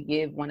continuously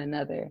give one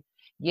another,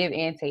 give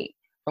and take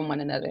from one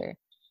another,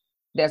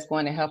 that's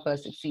going to help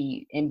us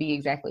succeed and be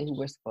exactly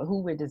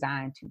who we're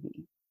designed to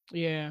be.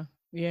 Yeah.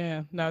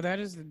 Yeah. No, that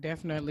is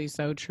definitely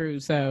so true.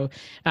 So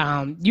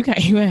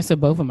you answer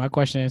both of my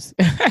questions.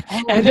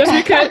 And just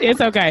because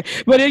it's okay.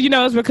 But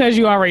it's because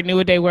you already knew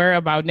what they were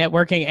about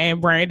networking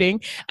and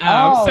branding. They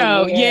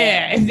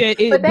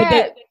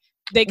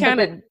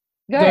kind of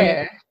go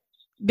ahead.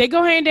 They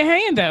go hand in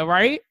hand though,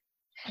 right?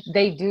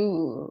 They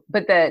do.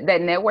 But that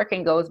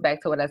networking goes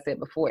back to what I said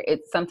before.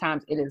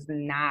 Sometimes it is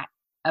not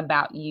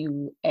about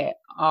you at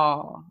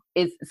all.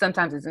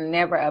 Sometimes it's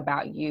never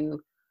about you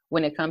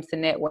when it comes to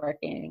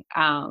networking.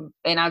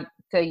 And I'll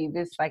tell you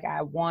this, like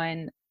I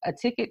won a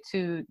ticket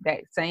to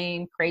that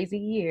same crazy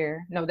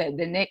year. No, that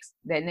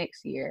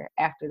next year,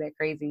 after that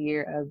crazy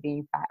year of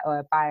being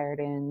fired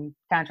and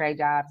contract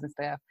jobs and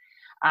stuff.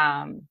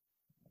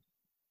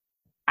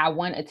 I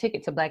won a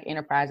ticket to Black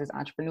Enterprises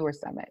Entrepreneur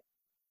Summit.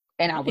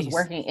 And I was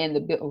working in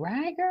the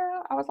right,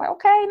 girl. I was like,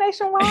 okay,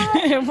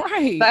 nationwide,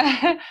 right.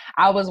 But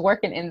I was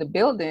working in the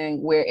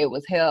building where it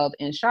was held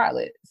in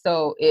Charlotte,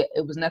 so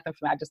it was nothing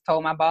for me. I just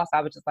told my boss, I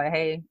was just like,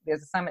 hey,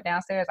 there's a summit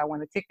downstairs. I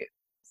want a ticket,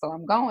 so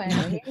I'm going.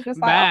 And he was just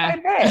like,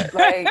 okay, bet.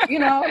 Like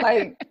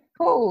like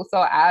cool. So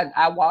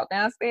I walked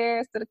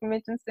downstairs to the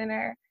convention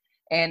center.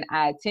 And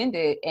I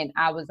attended, and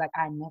I was like,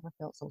 I never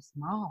felt so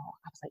small.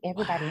 I was like,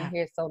 everybody in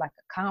here is so like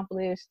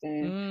accomplished,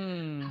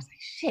 and I was like,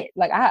 shit,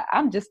 like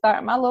I'm just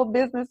starting my little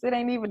business. It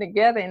ain't even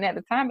together, and at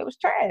the time it was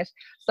trash.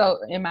 So,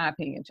 in my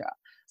opinion, y'all.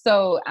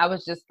 So I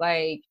was just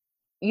like,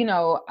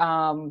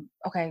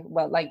 okay,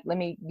 well, like let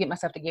me get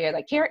myself together.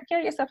 Like carry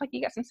yourself like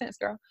you got some sense,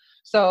 girl.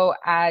 So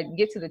I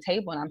get to the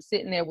table, and I'm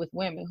sitting there with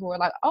women who are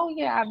like, oh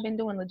yeah, I've been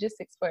doing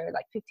logistics for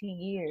like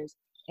 15 years.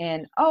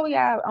 And oh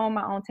yeah, I own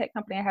my own tech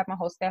company. I have my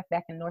whole staff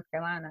back in North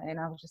Carolina. And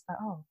I was just like,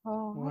 oh,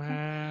 okay.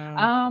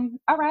 Wow.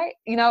 All right.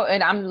 And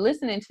I'm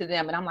listening to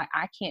them, and I'm like,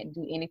 I can't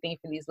do anything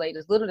for these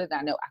ladies. Little did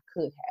I know I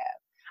could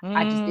have.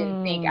 I just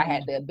didn't think I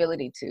had the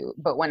ability to.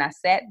 But when I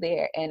sat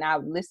there and I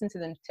listened to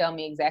them tell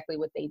me exactly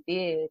what they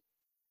did,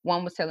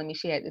 one was telling me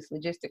she had this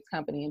logistics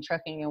company and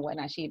trucking and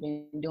whatnot. She'd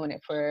been doing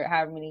it for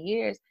however many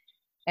years.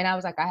 And I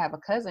was like, I have a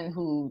cousin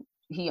who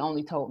he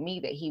only told me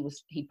that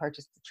he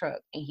purchased the truck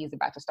and he's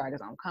about to start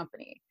his own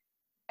company.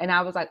 And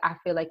I was like, I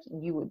feel like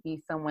you would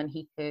be someone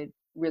he could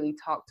really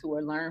talk to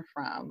or learn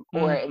from,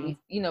 or at least,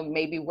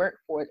 maybe work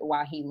for it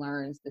while he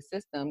learns the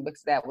system,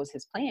 because that was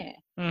his plan.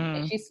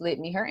 And she slid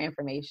me her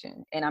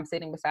information. And I'm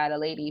sitting beside a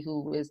lady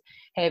who was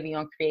heavy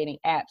on creating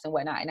apps and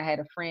whatnot. And I had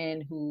a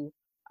friend who,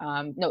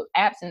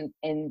 apps and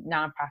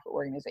nonprofit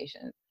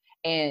organizations.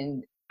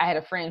 And I had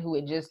a friend who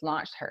had just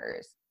launched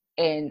hers.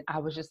 And I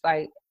was just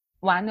like,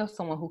 well, I know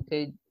someone who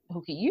could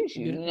use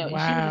you, Wow. And she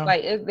was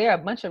like, there are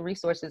a bunch of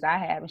resources I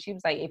have. And she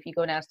was like, if you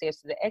go downstairs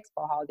to the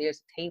expo hall,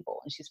 there's a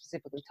table. And she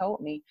specifically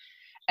told me.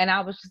 And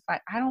I was just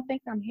like, I don't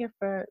think I'm here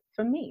for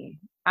me.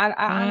 I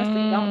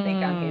honestly don't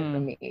think I'm here for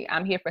me.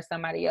 I'm here for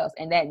somebody else.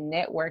 And that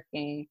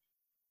networking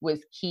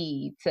was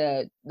key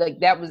to, like,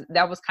 that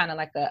was kind of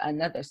like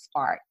another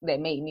spark that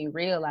made me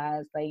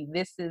realize, like,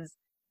 this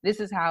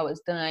is how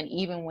it's done.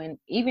 Even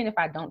if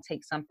I don't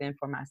take something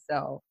for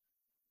myself,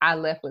 I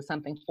left with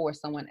something for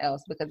someone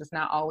else, because it's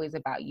not always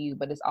about you,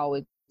 but it's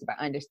always about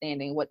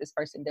understanding what this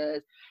person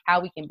does, how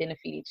we can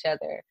benefit each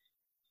other.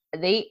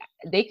 They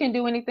can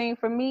do anything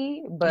for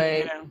me,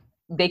 but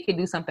they could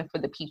do something for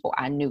the people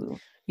I knew.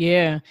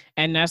 Yeah.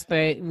 And that's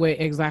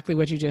exactly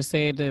what you just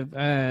said.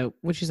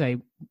 What you say?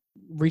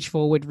 Reach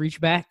forward, reach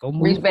back, or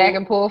move reach back forward.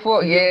 and pull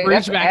forward. Yeah,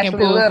 reach back and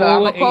pull forward.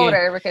 I'm a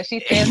quoter, yeah. because she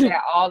says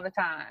that all the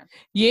time.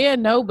 Yeah,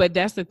 no, but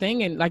that's the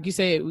thing. And like you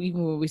said,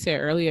 even when we said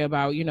earlier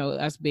about,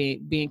 us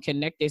being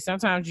connected,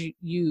 sometimes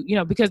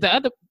you because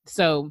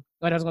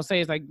what I was going to say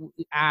is, like,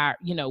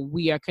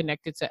 we are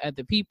connected to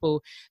other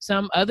people.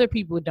 Some other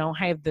people don't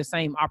have the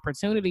same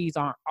opportunities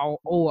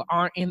or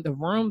aren't in the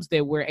rooms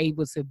that we're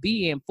able to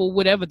be in for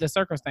whatever the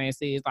circumstance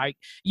is. Like,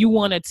 you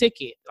want a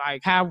ticket.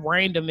 Like, how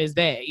random is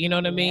that? You know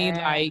what I mean?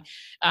 Like,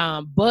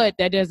 but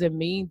that doesn't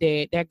mean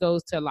that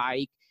goes to,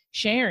 like,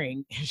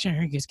 sharing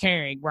is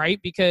caring, right?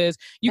 Because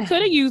you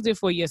could have used it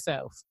for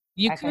yourself.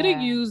 You could have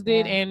used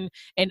it and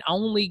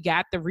only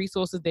got the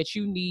resources that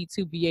you need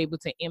to be able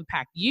to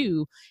impact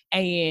you.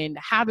 And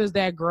how does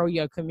that grow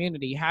your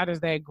community? How does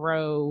that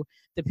grow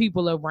the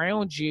people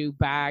around you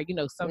by,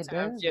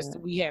 sometimes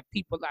we have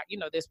people like,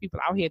 there's people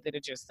out here that are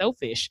just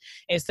selfish.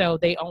 And so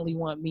they only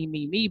want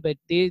me, but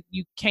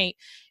you can't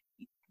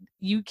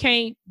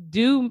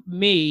do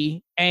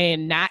me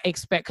and not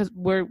expect, because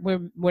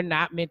we're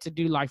not meant to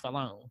do life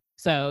alone.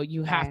 So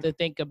you have to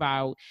think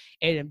about,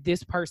 and if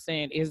this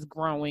person is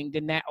growing,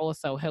 then that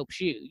also helps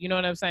you. You know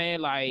what I'm saying?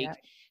 Like,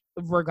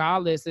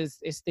 regardless,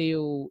 it's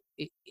still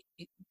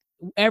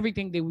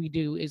everything that we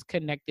do is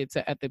connected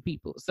to other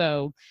people.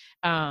 So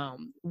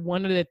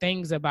one of the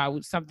things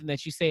about something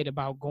that you said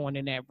about going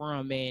in that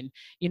room, and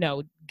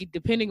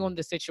depending on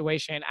the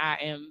situation, I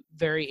am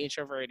very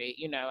introverted.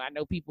 I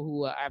know people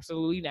who are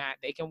absolutely not.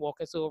 They can walk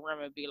into a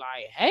room and be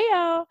like, hey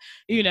y'all,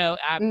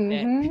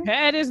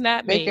 that is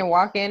not me. They can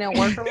walk in and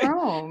work a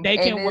room. They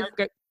can work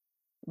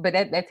but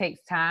that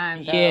takes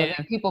time, though. Yeah.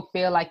 People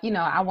feel like,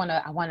 I want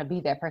to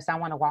be that person. I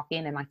want to walk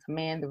in and, like,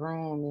 command the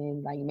room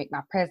and, like, make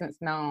my presence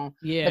known.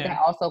 Yeah. But that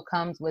also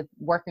comes with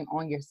working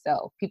on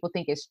yourself. People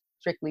think it's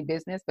strictly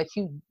business, but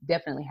you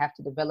definitely have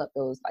to develop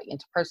those, like,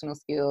 interpersonal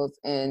skills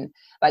and,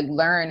 like,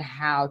 learn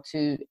how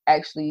to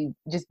actually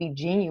just be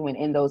genuine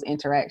in those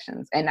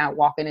interactions and not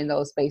walking in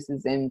those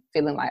spaces and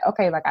feeling like,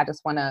 okay, like, I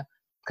just want to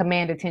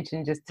command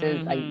attention just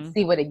to like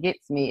see what it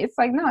gets me. It's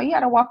like, no, you got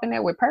to walk in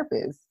there with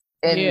purpose.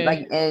 And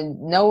and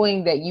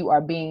knowing that you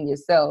are being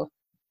yourself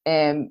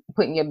and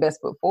putting your best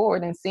foot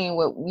forward and seeing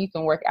what you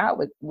can work out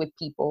with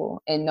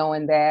people, and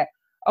knowing that,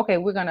 okay,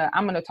 I'm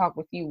going to talk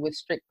with you with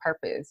strict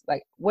purpose.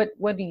 Like, what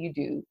do you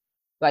do?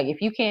 Like,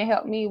 if you can't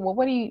help me, well,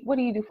 what do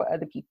you do for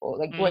other people?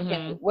 Like,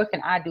 what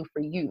can I do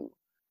for you?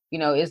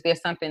 Is there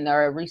something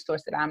or a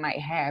resource that I might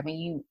have?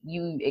 And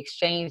you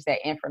exchange that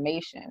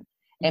information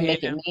and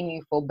make it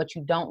meaningful, but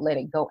you don't let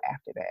it go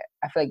after that.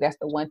 I feel like that's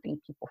the one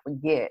thing people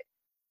forget.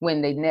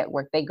 When they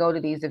network, they go to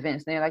these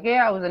events and they're like,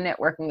 yeah, it was a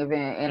networking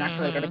event and I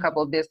collected a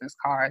couple of business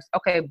cards.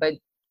 Okay, but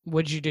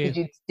what'd you do?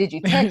 Did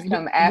you text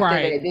them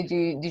after that? Did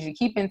you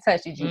keep in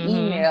touch? Did you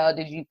email?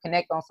 Did you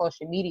connect on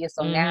social media?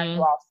 So now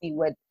you all see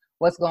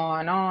what's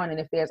going on.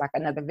 And if there's, like,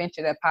 another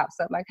venture that pops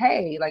up, like,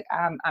 hey, like,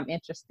 I'm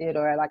interested,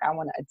 or, like, I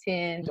want to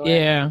attend, or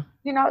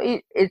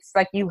it's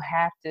like you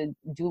have to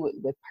do it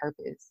with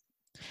purpose.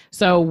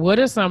 So what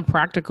are some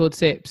practical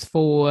tips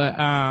for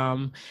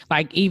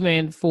like,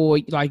 even for,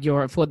 like,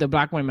 for the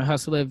Black Women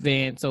Hustle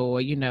events, or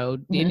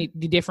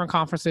the different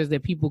conferences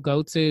that people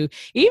go to,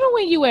 even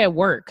when you at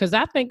work? Because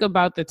I think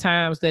about the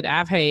times that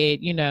I've had,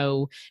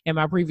 in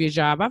my previous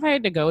job, I've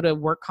had to go to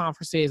work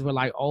conferences where,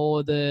 like,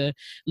 all the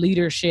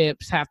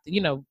leaderships have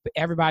to,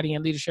 everybody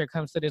in leadership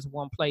comes to this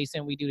one place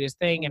and we do this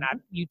thing, and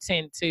you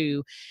tend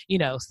to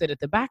sit at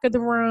the back of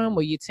the room,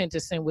 or you tend to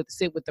sit with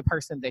the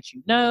person that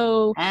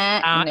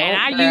and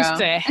I used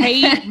to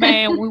hate,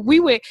 man. We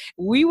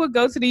would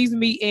go to these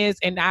meetings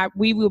and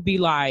we would be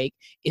like,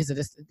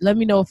 let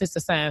me know if it's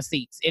assigned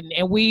seats.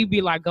 And we'd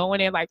be like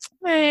going in like,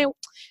 man,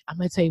 I'm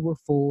gonna table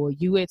 4.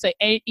 You would say,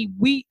 and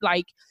we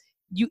like,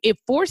 it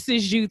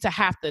forces you to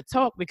have to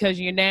talk because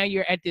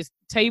you're at this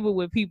table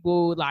with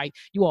people like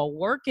you all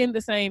work in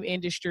the same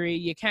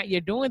industry.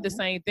 You're doing the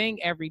same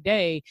thing every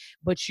day,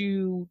 but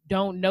you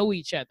don't know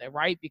each other,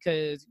 right?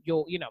 Because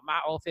my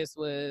office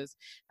was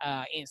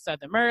in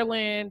Southern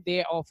Maryland.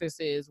 Their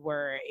offices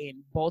were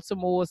in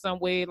Baltimore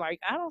somewhere. Like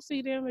I don't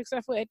see them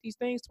except for at these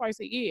things twice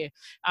a year.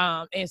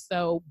 And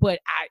so, but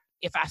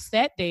if I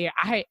sat there,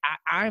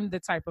 I'm the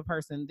type of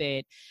person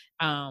that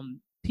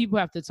people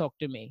have to talk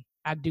to me.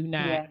 I do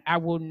not. Yeah. I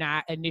will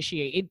not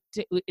initiate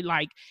it.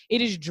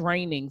 It is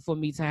draining for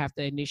me to have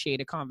to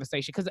initiate a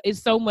conversation because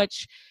it's so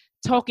much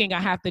talking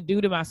I have to do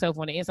to myself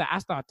on the inside. I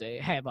start to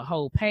have a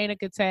whole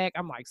panic attack.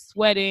 I'm like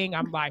sweating.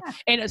 I'm like,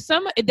 and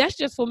that's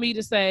just for me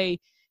to say,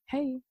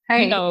 hey,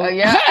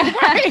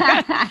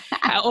 yeah.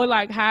 Or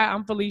like, hi,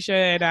 I'm Felicia,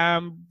 and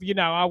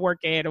I work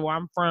at, or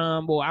I'm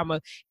from, or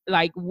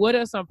what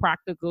are some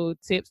practical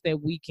tips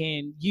that we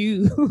can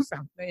use,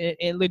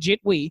 and legit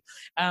we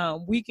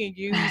can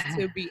use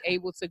to be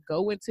able to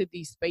go into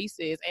these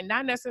spaces and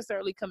not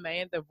necessarily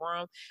command the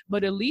room,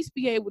 but at least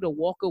be able to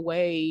walk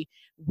away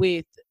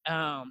with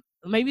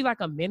maybe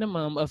like a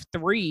minimum of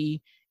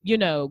 3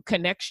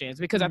 connections,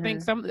 because I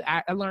think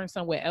I learned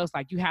somewhere else,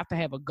 like you have to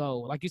have a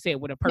goal, like you said,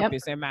 with a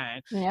purpose in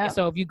mind. And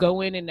so if you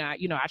go in and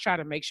I try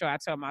to make sure I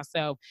tell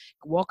myself,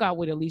 walk out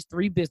with at least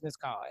 3 business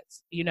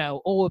cards,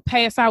 or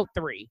pass out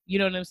 3, you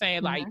know what I'm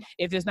saying? Like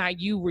if it's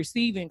not you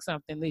receiving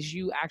something, it's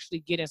you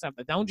actually getting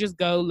something. Don't just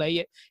go lay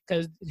it,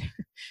 because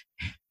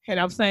and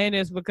I'm saying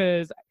this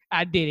because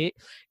I did it.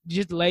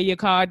 Just lay your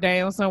card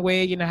down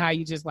somewhere. You know how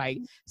you just like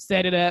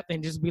set it up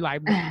and just be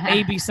like,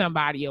 maybe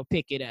somebody will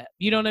pick it up.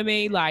 You know what I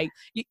mean? Like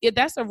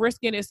that's a risk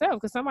in itself,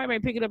 because somebody may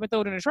pick it up and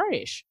throw it in the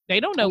trash. They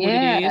don't know what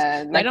it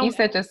is. Like you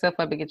set yourself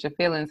up to get your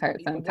feelings hurt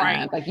sometimes.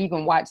 Right. Like you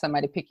can watch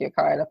somebody pick your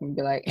card up and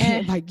be like,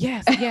 like,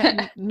 yes,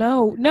 yeah,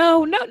 no,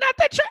 not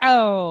that trash.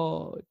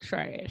 Oh,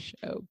 trash.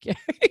 Okay.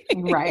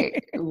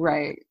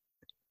 Right.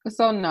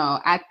 So no,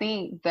 I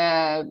think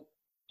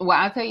well,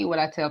 I'll tell you what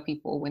I tell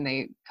people when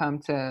they come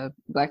to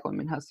Black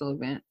Women Hustle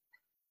event.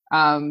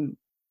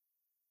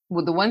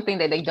 Well, the one thing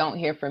that they don't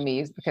hear from me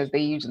is because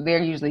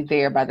they're usually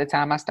there by the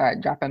time I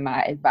start dropping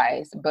my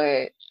advice.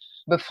 But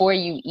before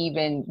you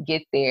even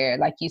get there,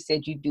 like you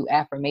said, you do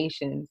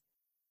affirmations.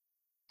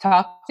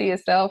 Talk to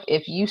yourself.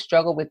 If you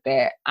struggle with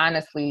that,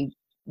 honestly,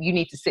 you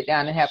need to sit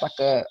down and have like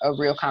a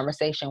real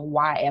conversation.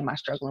 Why am I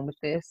struggling with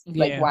this?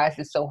 Yeah. Like, why is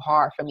it so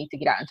hard for me to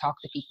get out and talk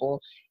to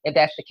people? If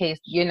that's the case,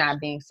 you're not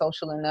being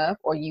social enough,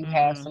 or you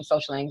have some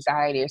social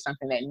anxiety or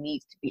something that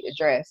needs to be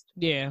addressed.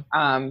 Yeah.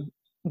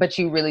 But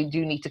you really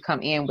do need to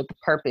come in with the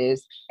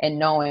purpose and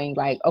knowing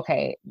like,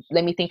 okay,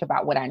 let me think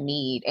about what I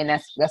need. And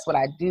that's what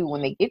I do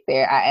when they get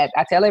there.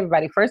 I tell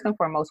everybody, first and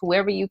foremost,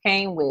 whoever you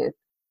came with,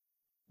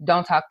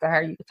 don't talk to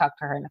her. You can talk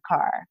to her in the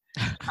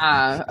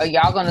car. Or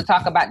y'all going to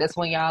talk about this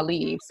when y'all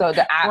leave. So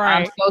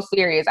I'm so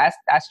serious.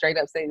 I straight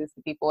up say this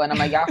to people, and I'm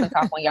like, y'all can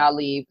talk when y'all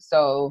leave.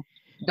 So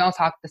don't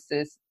talk to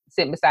sis.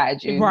 Sit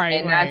beside you. Right,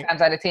 and 9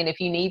 times out of 10, if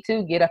you need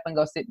to, get up and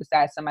go sit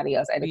beside somebody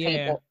else at a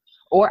table.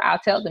 Or I'll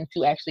tell them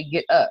to actually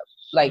get up.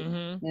 Like,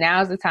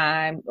 now's the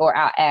time. Or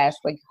I'll ask,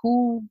 like,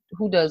 who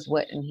does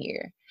what in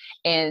here?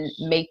 And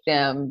make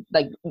them,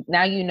 like,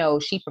 now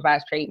she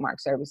provides trademark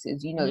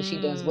services. That she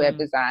does web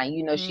design.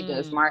 She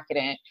does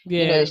marketing.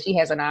 That she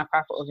has a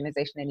nonprofit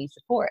organization that needs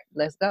support.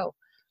 Let's go.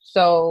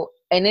 So,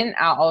 and then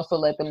I'll also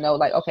let them know,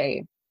 like,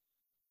 okay,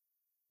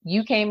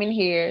 you came in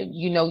here,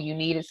 you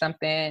needed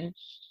something.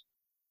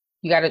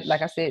 You got to,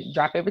 like I said,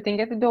 drop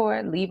everything at the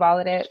door, leave all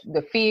of that,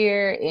 the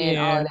fear and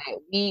all of that.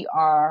 We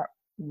are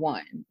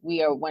one.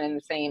 We are one and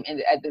the same.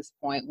 And at this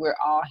point, we're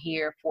all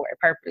here for a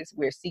purpose.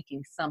 We're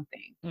seeking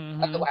something.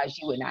 Otherwise,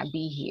 you would not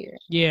be here.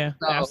 Yeah,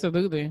 so,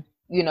 absolutely.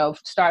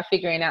 Start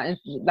figuring out and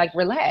like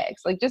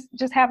relax. Like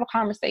just have a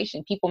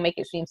conversation. People make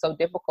it seem so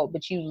difficult,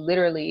 but you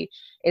literally,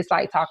 it's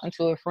like talking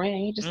to a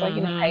friend. You just like,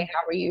 hey,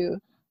 how are you?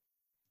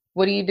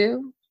 What do you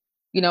do?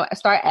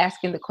 Start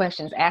asking the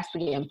questions. Ask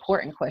the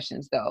important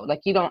questions though.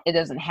 Like it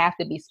doesn't have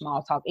to be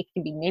small talk. It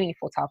can be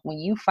meaningful talk. When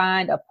you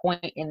find a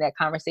point in that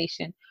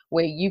conversation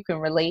where you can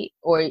relate,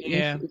 or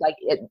I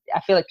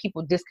feel like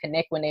people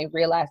disconnect when they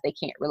realize they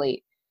can't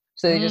relate.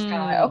 So they're just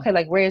kind of like, okay,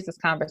 like, where is this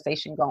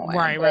conversation going?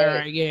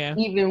 Right, yeah.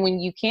 Even when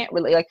you can't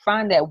relate, like,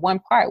 find that one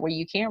part where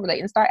you can relate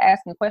and start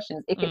asking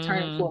questions. It can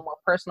turn into a more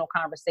personal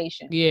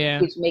conversation,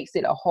 which makes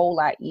it a whole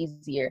lot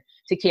easier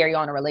to carry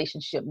on a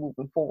relationship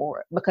moving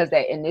forward, because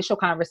that initial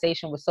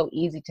conversation was so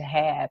easy to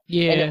have.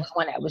 And it was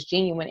one that was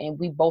genuine, and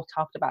we both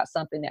talked about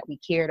something that we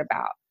cared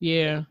about.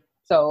 Yeah.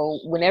 So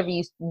whenever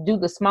you do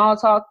the small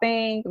talk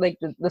thing, like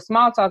the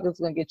small talk is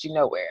going to get you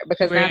nowhere,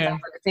 because 9 times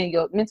out of 10,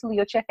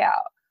 you'll check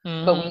out.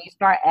 But when you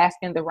start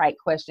asking the right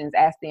questions,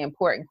 ask the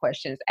important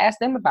questions, ask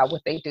them about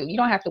what they do. You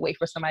don't have to wait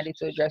for somebody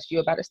to address you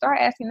about it. Start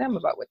asking them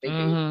about what they do.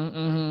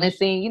 And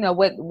seeing,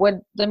 what,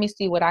 let me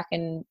see what I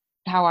can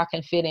how I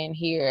can fit in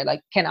here.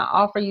 Like, can I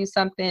offer you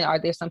something? Are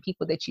there some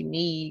people that you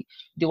need?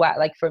 Do I,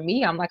 like, for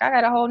me, I'm like, I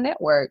got a whole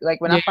network. Like,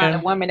 when I find a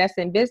Yeah. woman that's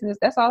in business,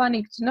 that's all I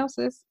need to know,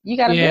 sis. You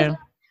got a Yeah. business?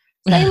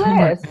 Say Right.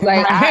 less.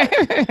 Like,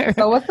 Right.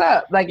 so what's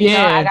up? Like,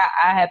 Yeah.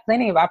 I have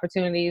plenty of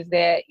opportunities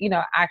that,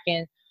 I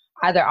can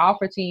either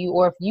offer to you,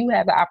 or if you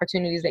have the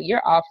opportunities that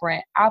you're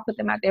offering, I'll put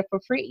them out there for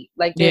free.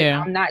 Like,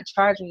 Yeah. I'm not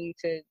charging you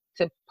to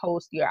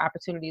post your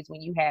opportunities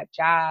when you have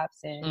jobs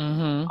and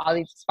Mm-hmm. all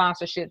these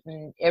sponsorships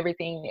and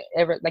everything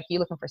ever, like, you're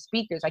looking for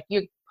speakers, like,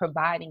 you're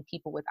providing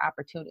people with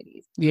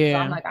opportunities. So I'm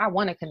Yeah. like, I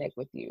want to connect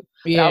with you.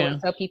 But I always Yeah.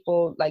 tell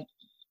people,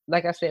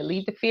 like I said,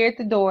 leave the fear at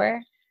the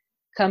door,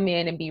 come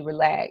in and be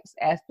relaxed,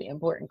 ask the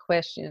important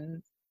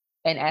questions,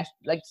 and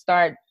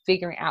start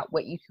figuring out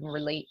what you can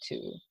relate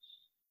to.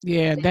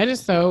 Yeah. That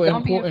is so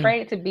Don't be important.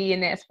 afraid to be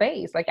in that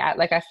space. Like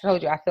I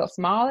told you, I felt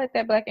small at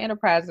that Black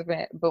Enterprise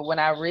event, but when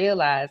I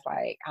realized,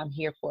 like, I'm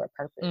here for a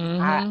purpose,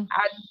 Mm-hmm.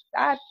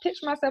 I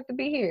pitched myself to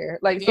be here.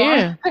 Like, so I'm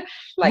Yeah.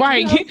 like,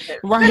 Right. sit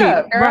Right.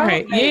 up, girl.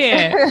 Right.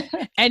 Yeah.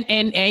 Like,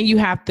 And you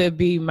have to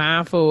be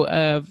mindful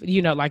of,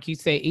 like you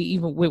said,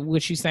 even with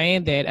what you're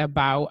saying, that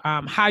about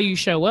how you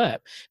show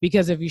up.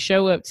 Because if you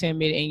show up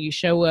timid and you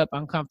show up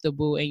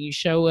uncomfortable and you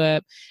show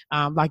up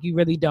like you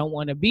really don't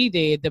want to be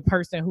there, the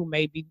person who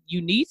maybe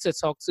you need to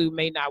talk to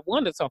may not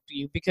want to talk to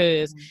you,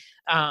 because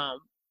um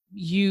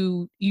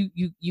you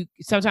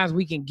sometimes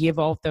we can give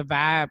off the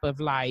vibe of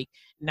like,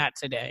 not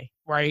today,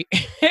 right?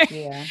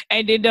 yeah,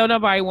 And then don't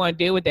nobody want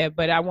to deal with that.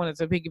 But I wanted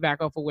to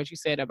piggyback off of what you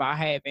said about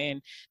having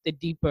the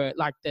deeper,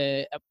 like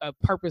a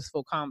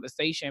purposeful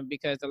conversation,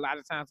 because a lot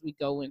of times we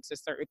go into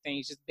certain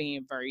things just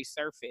being very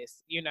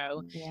surface, yeah,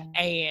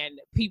 and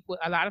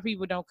a lot of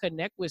people don't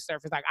connect with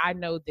surface. Like, I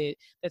know that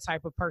the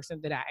type of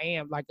person that I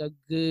am, like a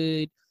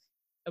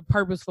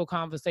purposeful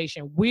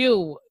conversation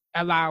will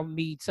allow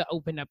me to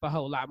open up a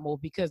whole lot more,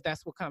 because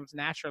that's what comes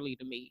naturally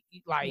to me.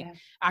 Like, yeah.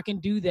 I can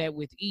do that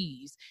with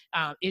ease.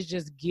 It's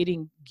just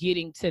getting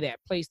to that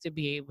place to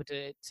be able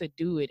to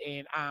do it.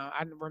 And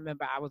I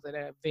remember I was at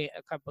an event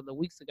a couple of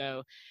weeks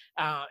ago,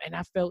 and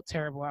I felt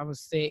terrible. I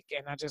was sick,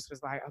 and I just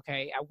was like,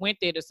 okay. I went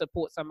there to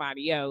support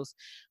somebody else,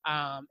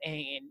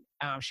 and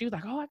she was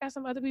like, oh, I got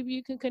some other people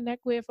you can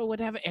connect with or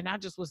whatever. And I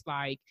just was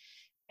like,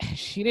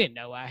 she didn't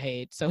know I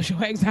had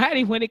social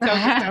anxiety when it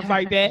comes to stuff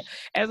like that.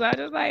 And so I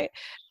just like,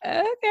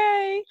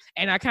 okay.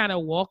 And I kind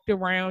of walked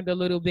around a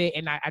little bit,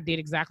 and I did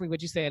exactly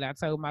what you said. I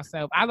told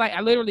myself,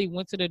 I literally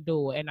went to the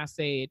door and I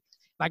said,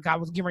 like, I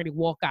was getting ready to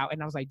walk out,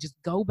 and I was like, just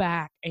go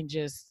back and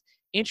just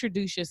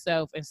introduce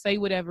yourself and say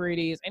whatever it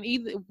is. And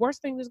either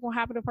worst thing that's going to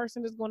happen, the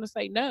person is going to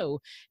say no.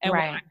 And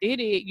when I Right.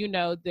 did it,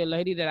 the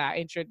lady that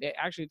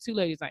actually two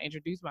ladies I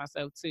introduced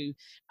myself to,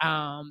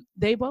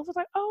 they both was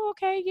like, oh,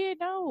 okay, yeah,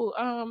 no,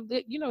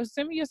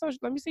 send me your social,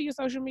 let me see your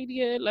social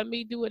media, let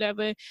me do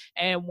whatever.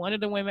 And one of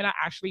the women I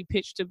actually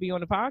pitched to be on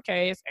the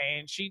podcast,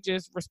 and she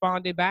just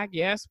responded back,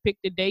 yes, pick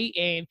the date.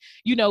 And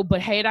but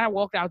had I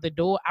walked out the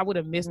door, I would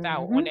have missed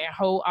out on that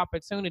whole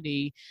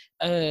opportunity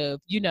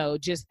of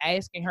just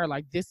asking her,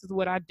 like, this is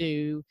what I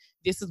do,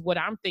 this is what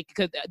I'm thinking.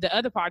 Because the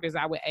other part is,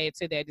 I would add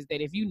to that, is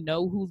that if you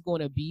know who's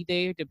going to be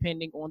there,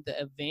 depending on the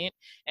event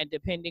and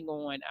depending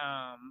on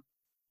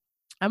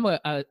I'm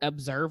a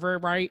observer,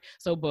 right?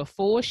 So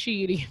before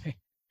she'd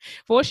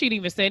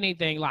even said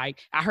anything, like,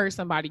 I heard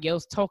somebody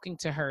else talking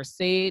to her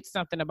said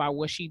something about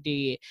what she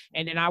did,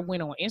 and then I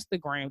went on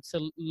Instagram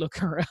to look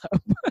her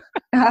up.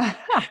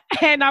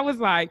 And I was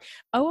like,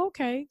 oh,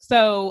 okay.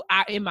 So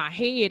in my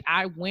head,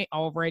 I went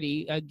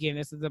already, again,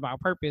 this is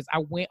about purpose, I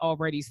went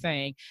already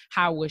saying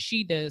how what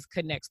she does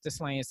connects to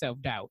slaying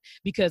self-doubt,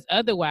 because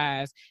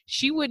otherwise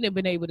she wouldn't have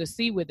been able to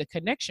see where the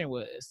connection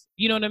was.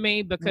 You know what I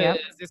mean? Because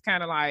it's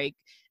kind of like,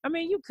 I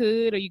mean, you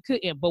could or you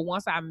couldn't, but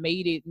once I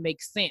made it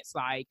make sense,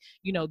 like,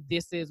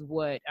 this is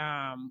what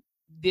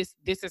this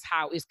is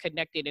how it's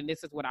connected, and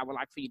this is what I would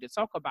like for you to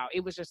talk about.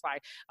 It was just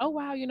like, oh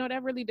wow,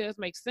 that really does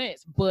make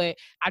sense. But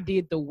I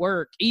did the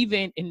work,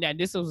 even, and that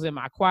this was in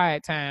my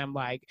quiet time.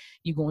 Like,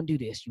 you gonna do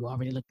this? You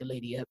already looked the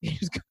lady up.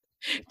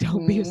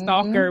 Don't be a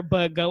stalker,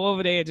 but go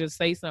over there and just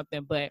say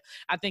something. But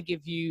I think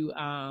if you,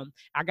 I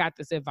got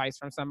this advice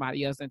from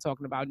somebody else and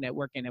talking about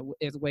networking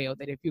as well,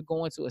 that if you're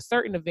going to a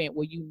certain event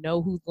where you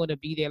know who's going to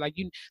be there, like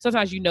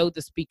sometimes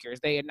the speakers,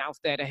 they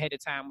announce that ahead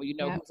of time, or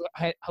who's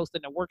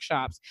hosting the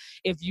workshops.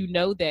 If you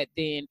know that,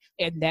 then,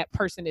 and that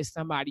person is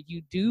somebody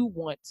you do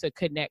want to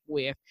connect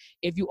with,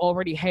 if you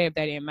already have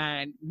that in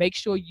mind, make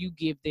sure you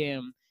give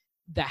them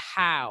the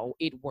how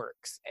it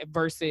works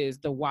versus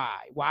the why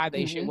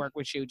they should work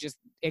with you. Just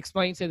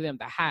explain to them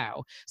the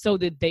how so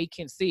that they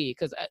can see it.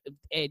 Because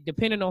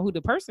depending on who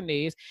the person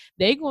is,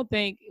 they gonna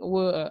think,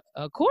 well,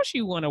 of course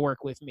you want to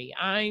work with me.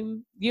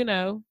 I'm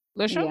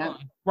LaShawn,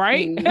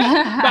 right?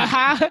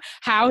 But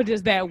how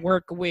does that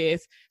work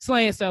with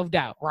slaying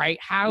self-doubt, right?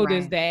 How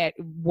does that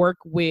work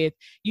with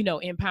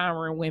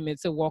empowering women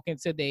to walk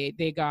into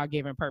their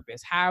God-given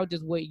purpose? How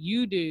does what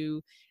you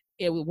do,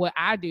 what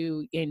I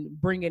do, in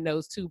bringing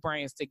those two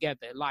brands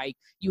together? Like,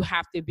 you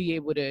have to be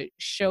able to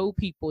show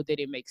people that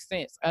it makes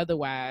sense.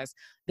 Otherwise,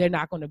 they're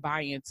not going to buy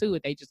into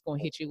it. They just going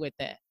to hit you with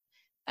that.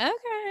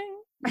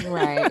 Okay.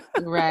 Right,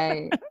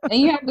 right. And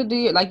you have to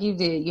do it like you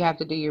did. You have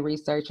to do your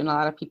research, and a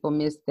lot of people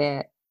miss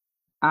that.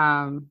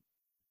 Um,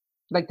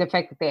 like the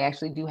fact that they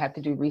actually do have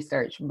to do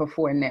research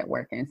before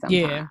networking sometimes.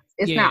 Yeah.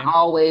 It's not Yeah.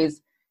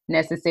 always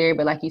necessary,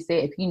 but like you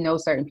said, if you know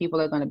certain people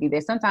are going to be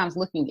there, sometimes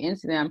looking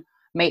into them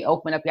may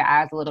open up your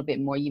eyes a little bit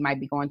more. You might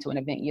be going to an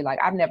event, you're like,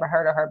 I've never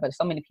heard of her, but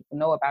so many people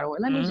know about her. Or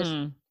let me just,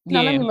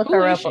 let Yeah. me look Who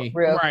her is up she?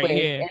 real Right.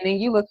 quick. Yeah. And then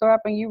you look her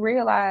up and you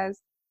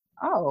realize,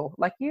 oh,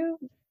 like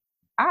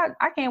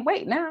I can't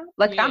wait now.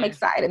 Like I'm Yeah.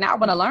 excited. Now I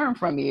want to learn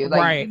from you.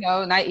 Like,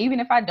 Right. not even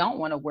if I don't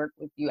want to work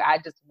with you, I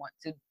just want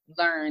to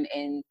learn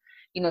and,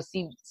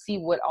 see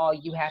what all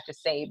you have to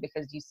say,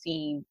 because you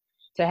seem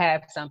to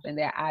have something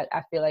that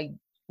I feel like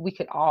we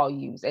could all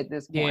use at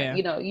this point.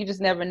 Yeah. You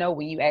just never know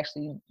when you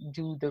actually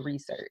do the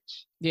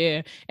research.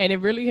 Yeah. And it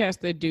really has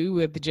to do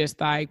with just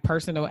like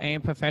personal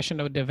and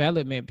professional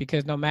development,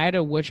 because no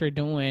matter what you're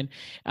doing,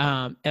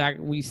 like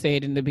we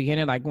said in the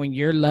beginning, like when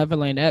you're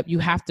leveling up, you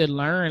have to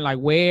learn like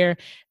where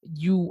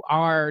you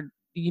are.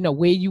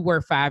 Where you were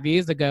 5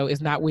 years ago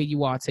is not where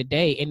you are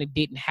today. And it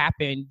didn't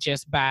happen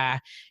just by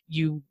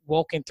you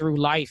walking through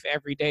life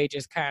every day,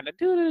 just kind of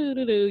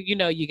do.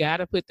 You got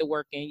to put the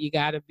work in. You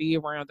got to be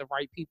around the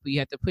right people. You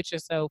have to put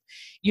yourself,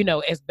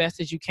 as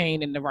best as you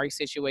can in the right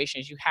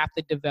situations. You have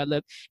to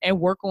develop and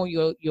work on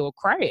your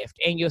craft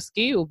and your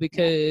skill,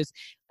 because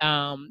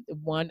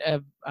one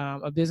of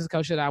a business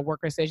coach that I work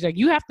with says, like,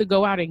 you have to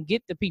go out and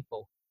get the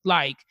people.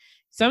 Like,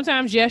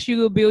 sometimes, yes, you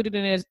will build it,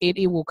 and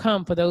it will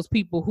come for those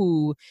people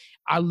who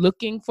are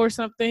looking for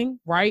something,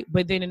 right?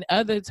 But then in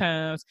other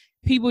times,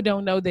 people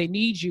don't know they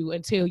need you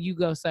until you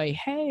go say,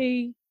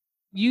 hey,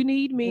 you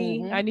need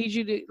me. I need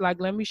you to, like,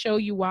 let me show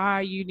you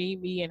why you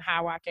need me and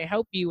how I can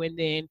help you. And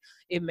then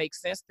it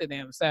makes sense to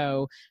them.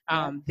 So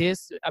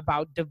this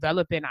about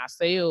developing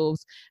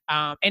ourselves.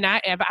 And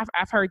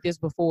I've heard this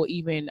before,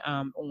 even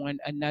on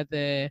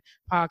another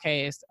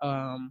podcast,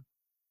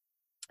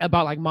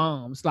 about like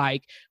moms,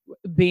 like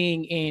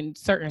being in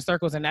certain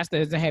circles, and that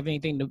doesn't have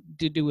anything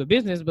to do with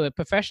business, but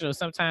professional.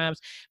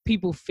 Sometimes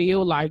people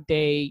feel like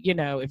they,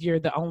 if you're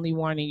the only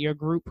one in your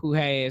group who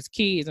has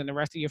kids and the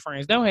rest of your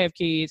friends don't have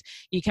kids,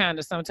 you kind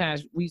of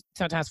we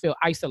sometimes feel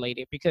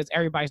isolated because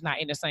everybody's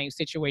not in the same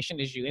situation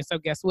as you. And so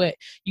guess what?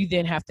 You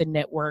then have to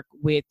network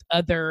with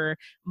other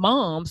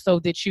moms so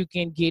that you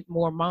can get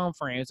more mom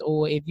friends.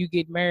 Or if you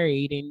get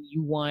married and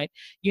you want,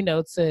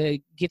 to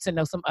get to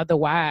know some other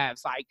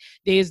wives, like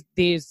there's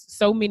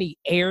so many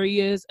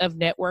areas of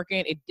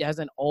networking. It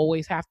doesn't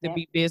always have to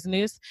be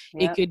business.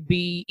 It could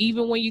be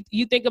even when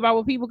you think about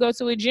when people go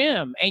to a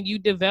gym and you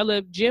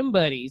develop gym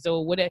buddies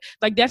or whatever.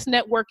 Like, that's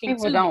networking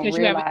People too, don't because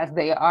realize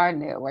they are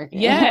networking.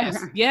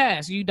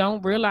 Yes. You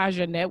don't realize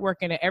you're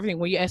networking at everything.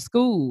 When you're at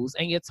schools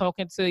and you're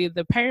talking to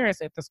the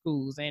parents at the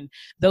schools and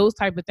those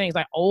type of things,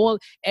 like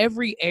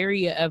every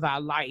area of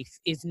our life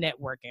is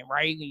networking,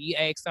 right? You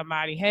ask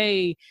somebody,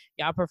 hey,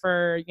 y'all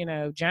prefer,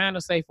 Giant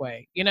or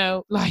Safeway,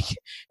 like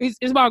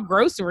it's about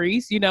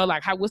groceries,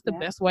 like what's the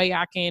best way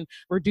I can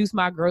reduce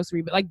my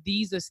grocery? But like,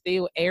 these are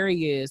still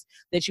areas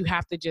that you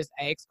have to just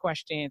ask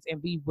questions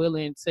and be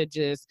willing to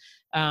just,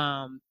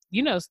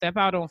 step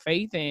out on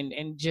faith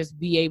and just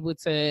be able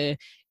to.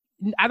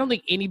 I don't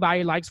think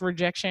anybody likes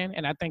rejection.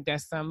 And I think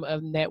that's some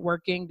of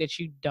networking, that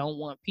you don't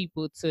want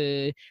people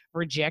to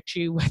reject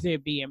you, whether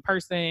it be in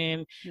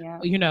person,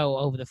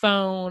 over the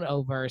phone,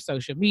 over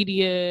social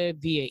media,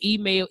 via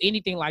email,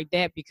 anything like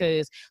that,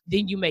 because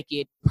then you make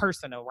it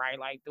personal, right?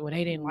 Like, well,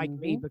 they didn't like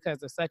me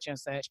because of such and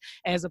such,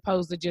 as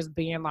opposed to just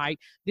being like,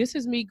 this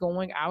is me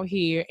going out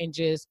here and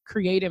just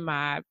creating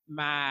my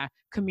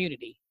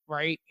community.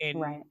 Right.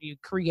 And you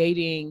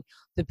creating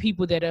the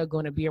people that are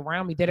going to be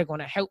around me, that are going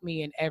to help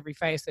me in every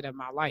facet of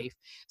my life.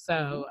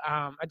 So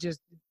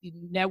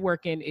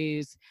networking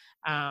is,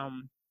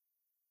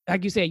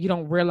 like you said, you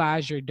don't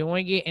realize you're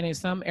doing it. And in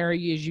some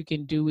areas you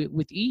can do it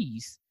with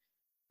ease.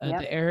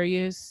 The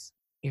areas,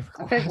 it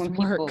requires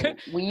work.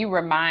 When you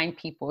remind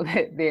people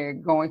that they're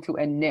going to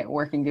a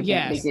networking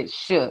event, they get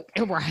shook.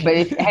 Right.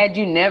 But had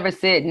you never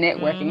said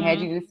networking, had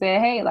you just said,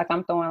 hey, like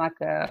I'm throwing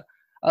like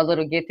a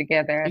little get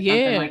together or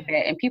something like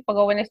that, and people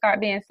go and they start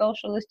being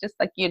social, it's just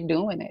like you're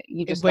doing it.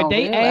 You just but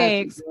they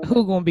ask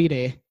who gonna be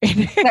there.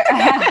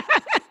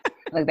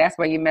 Like, that's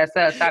where you mess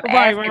up. Stop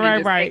asking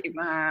and just take it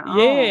behind.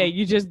 Yeah,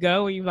 you just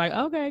go and you're like,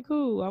 okay,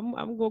 cool. I'm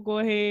gonna go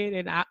ahead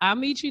and I'll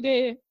meet you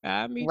there.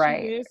 I'll meet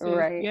you there.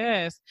 Right.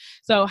 Yes.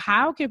 So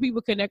how can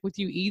people connect with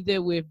you,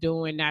 either with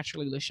doing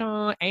Naturally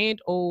LaShawn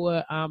and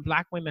or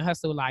Black Women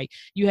Hustle? Like,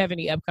 you have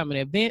any upcoming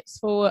events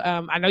for?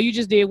 I know you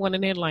just did one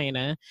in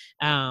Atlanta.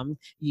 I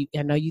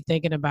know you're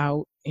thinking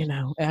about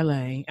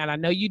LA, and I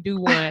know you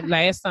do one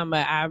last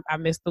summer. I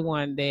missed the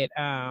one that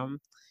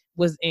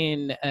was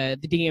in the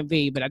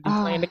DMV, but I do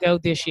plan to go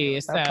this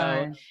year. So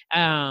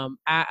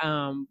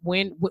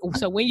when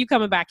you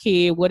coming back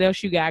here, what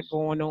else you got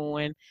going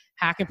on?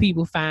 How can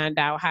people find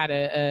out how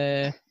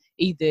to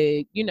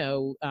either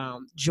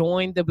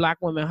join the Black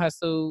Women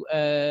Hustle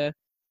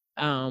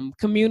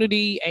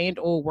community and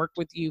or work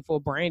with you for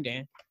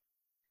branding?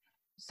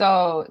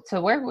 So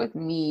to work with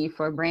me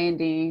for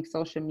branding,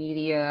 social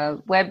media,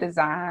 web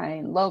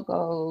design,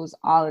 logos,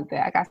 all of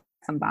that, I got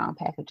some bomb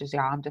packages,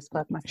 y'all. I'm just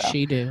plugging myself.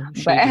 She do.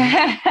 But She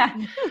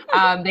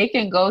they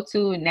can go to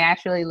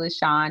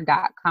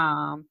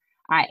naturallylashawn.com.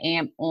 I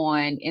am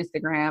on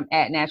Instagram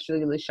at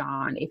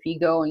naturallylashawn. If you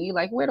go and you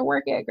like, where to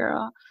work at,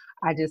 girl?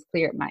 I just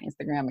cleared my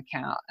Instagram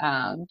account.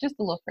 Just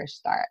a little fresh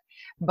start.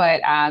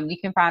 But you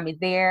can find me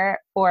there.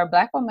 For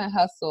Black Woman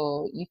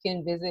Hustle, you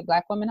can visit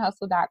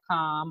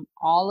blackwomanhustle.com.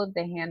 All of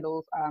the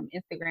handles,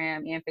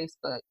 Instagram and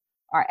Facebook,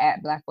 are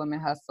at Black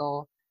Woman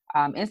Hustle.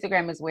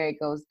 Instagram is where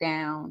it goes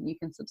down. You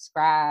can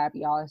subscribe.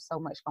 Y'all, there's so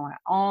much going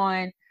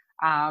on.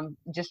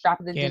 Just drop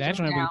the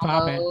digital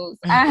downloads.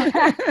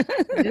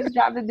 Just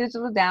drop the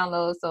digital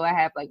downloads. So I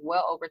have like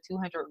well over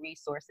 200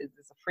 resources.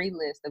 It's a free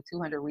list of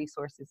 200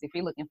 resources. If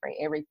you're looking for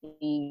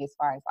everything as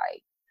far as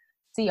like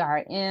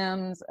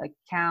CRMs,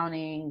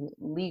 accounting,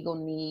 legal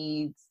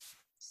needs,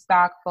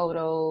 stock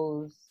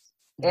photos,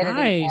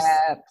 editing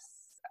apps,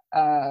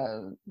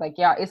 like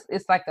y'all,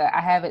 it's like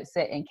I have it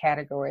set in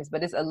categories,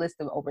 but it's a list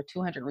of over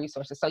 200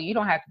 resources. So you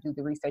don't have to do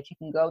the research. You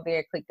can go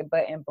there, click the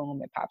button,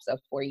 boom, it pops up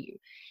for you.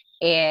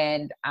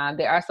 And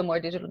there are some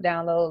more digital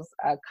downloads,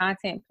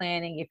 content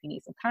planning if you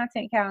need some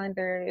content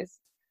calendars.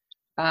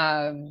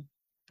 So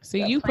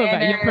you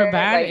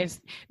provide like,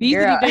 these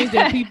are the things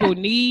that people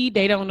need.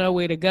 They don't know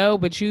where to go,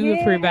 but you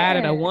have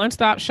provided a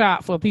one-stop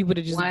shop for people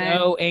to just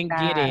go and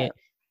get it.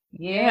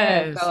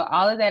 Yeah. So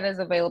all of that is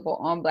available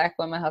on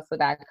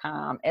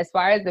blackwomanhustle.com. As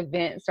far as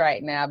events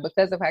right now,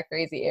 because of how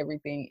crazy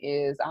everything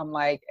is, I'm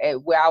like,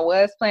 where I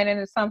was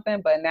planning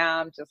something, but now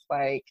I'm just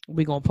like,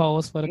 we're going to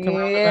pause for the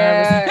coronavirus.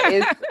 Yeah,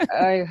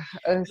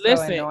 it's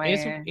listen, so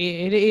annoying.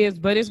 It is,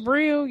 but it's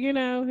real, you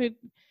know,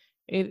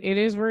 it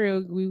is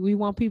real. We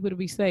want people to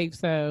be safe.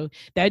 So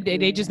that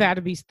they just have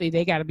to be,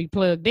 they got to be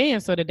plugged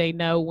in so that they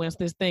know once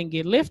this thing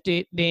get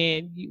lifted,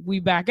 then we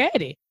back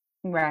at it.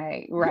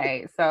 Right.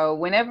 So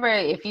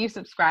if you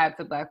subscribe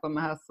to Black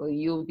Woman Hustle,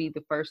 you'll be the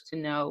first to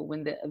know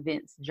when the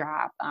events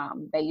drop.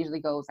 That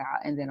usually goes out,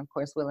 and then of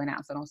course we'll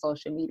announce it on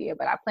social media.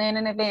 But I plan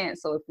an event,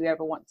 so if you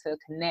ever want to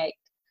connect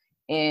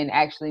and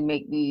actually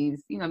make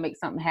these, make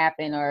something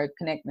happen, or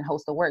connect and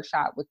host a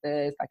workshop with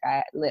us, like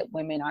I let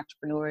women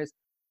entrepreneurs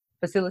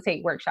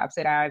facilitate workshops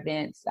at our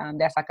events.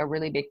 That's like a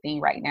really big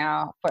thing right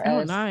now for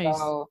us. Nice.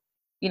 So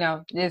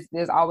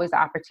there's always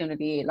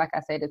opportunity. Like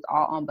I said, it's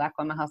all on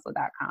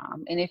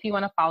blackwomanhustle.com. And if you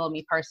want to follow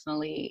me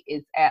personally,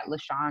 it's at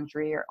LaShawn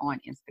Dreer on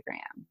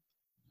Instagram.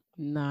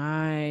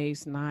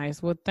 Nice.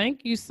 Well,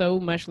 thank you so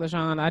much,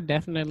 LaShawn.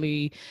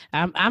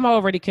 I'm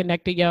already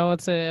connected y'all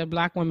to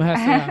Black Woman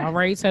Hustle. I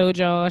already told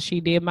y'all she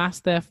did my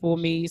stuff for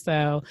me,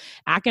 so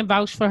I can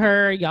vouch for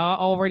her. Y'all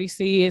already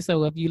see it.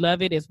 So if you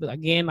love it, it's,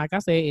 again, like I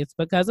said, it's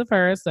because of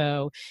her.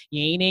 So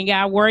you ain't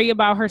got to worry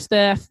about her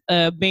stuff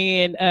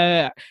being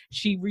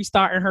she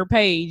restarting her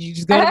page. You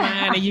just go to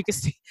mine and you can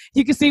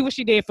see what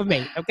she did for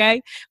me.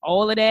 Okay,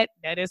 all of that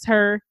is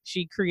her.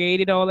 She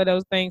created all of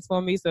those things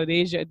for me. So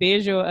there's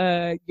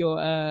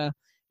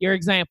your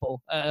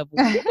example of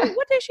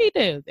what did she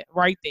do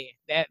right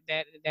there.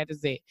 That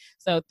is it.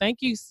 So thank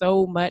you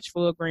so much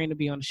for agreeing to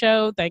be on the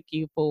show. Thank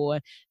you for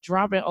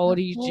dropping all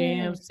these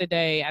gems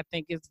today. I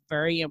think it's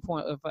very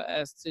important for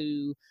us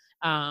to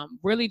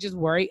really just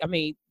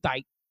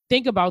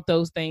think about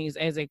those things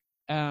as it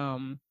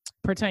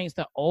pertains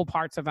to all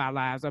parts of our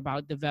lives,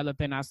 about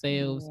developing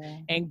ourselves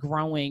and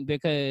growing,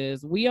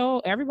 because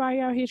everybody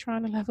out here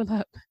trying to level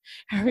up.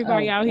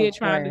 Everybody out here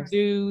trying to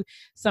do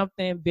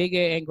something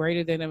bigger and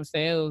greater than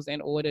themselves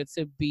in order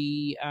to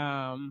be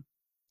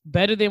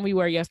better than we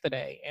were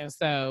yesterday. And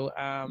so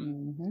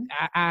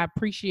I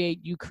appreciate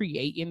you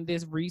creating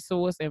this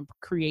resource and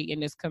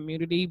creating this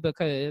community,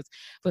 because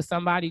for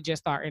somebody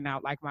just starting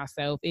out like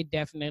myself, it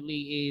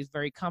definitely is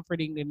very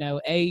comforting to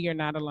know, A, you're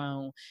not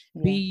alone.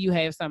 B, you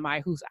have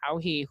somebody who's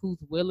out here who's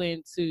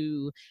willing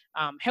to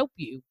help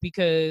you,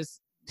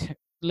 because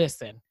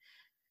listen,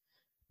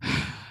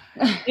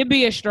 it'd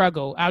be a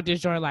struggle out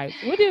this joint. Like,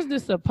 what is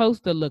this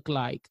supposed to look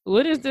like?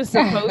 What is this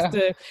supposed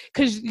to?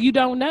 Because you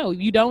don't know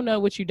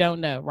what you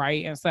don't know,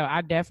 right? And so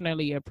I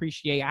definitely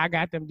appreciate. I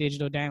got them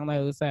digital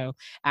downloads, so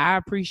I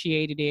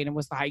appreciated it, and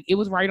was like, it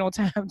was right on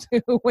time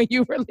too when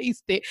you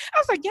released it. I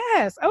was like,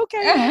 yes,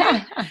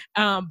 okay.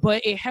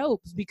 But it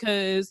helps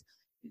because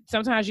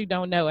sometimes you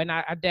don't know, and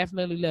I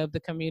definitely love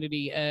the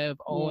community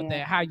of all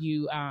that. How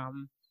you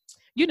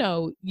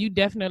you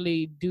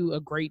definitely do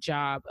a great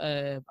job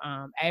of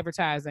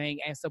advertising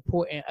and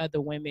supporting other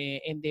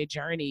women in their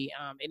journey.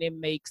 And it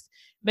makes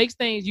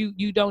things,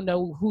 you don't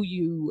know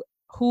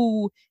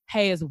who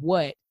has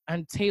what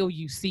until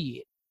you see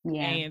it.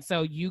 Yeah. And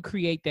so you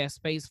create that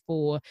space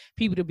for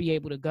people to be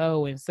able to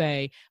go and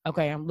say,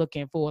 okay, I'm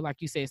looking for, like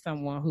you said,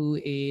 someone who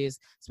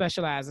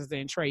specializes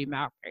in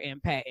trademark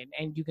and patent.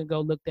 And you can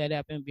go look that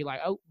up and be like,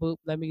 oh, boop,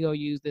 let me go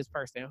use this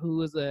person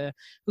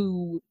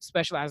who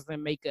specializes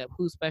in makeup,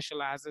 who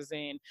specializes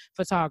in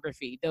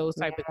photography, those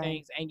type of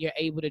things. And you're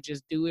able to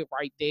just do it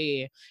right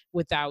there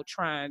without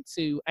trying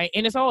to,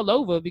 and it's all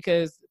over,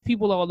 because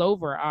people all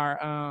over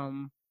are,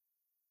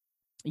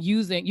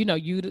 using,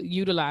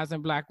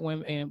 utilizing Black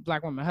women and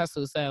Black women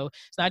hustle. So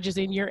it's not just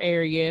in your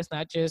area. It's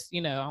not just, I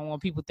don't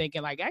want people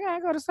thinking like, I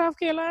gotta go to South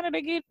Carolina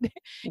to get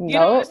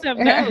all this stuff.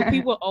 No,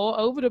 people all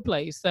over the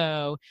place.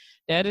 So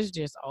that is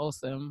just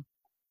awesome.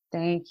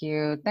 Thank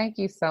you. Thank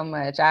you so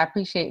much. I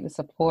appreciate the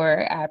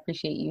support. I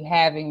appreciate you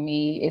having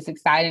me. It's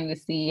exciting to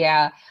see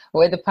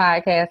where the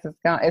podcast is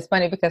going. It's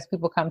funny because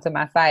people come to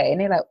my site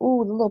and they're like,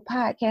 ooh, the little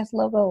podcast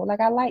logo. Like,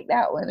 I like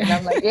that one. And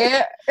I'm like,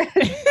 yeah,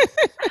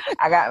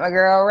 I got my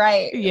girl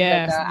right.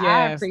 Yes, but,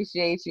 I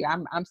appreciate you.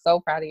 I'm so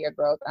proud of your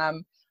growth.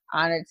 I'm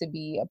honored to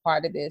be a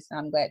part of this.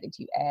 I'm glad that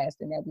you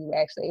asked and that we were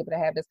actually able to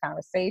have this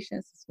conversation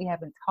since we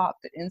haven't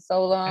talked in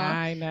so long.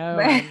 I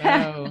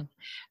know.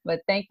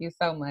 But thank you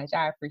so much.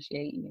 I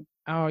appreciate you.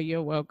 Oh,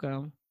 you're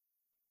welcome.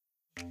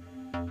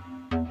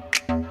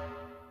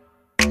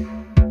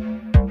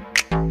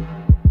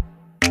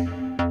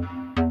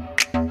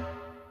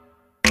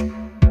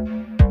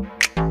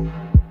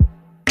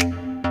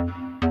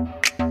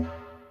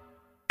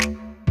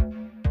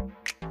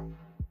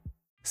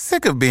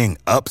 Sick of being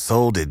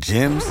upsold at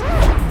gyms?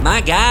 My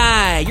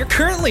guy, you're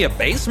currently a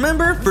base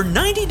member? For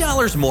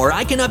 $90 more,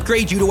 I can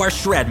upgrade you to our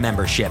Shred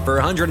membership. For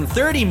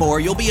 $130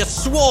 more, you'll be a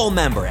Swole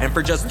member. And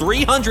for just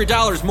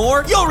 $300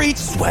 more, you'll reach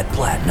Sweat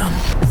Platinum.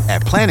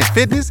 At Planet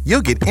Fitness,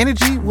 you'll get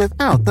energy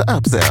without the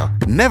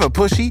upsell. Never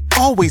pushy,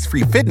 always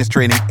free fitness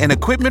training and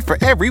equipment for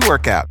every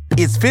workout.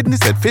 It's fitness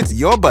that fits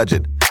your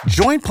budget.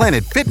 Join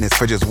Planet Fitness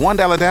for just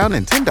 $1 down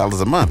and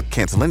 $10 a month.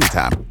 Cancel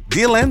anytime.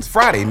 Deal ends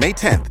Friday, May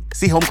 10th.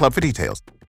 See Home Club for details.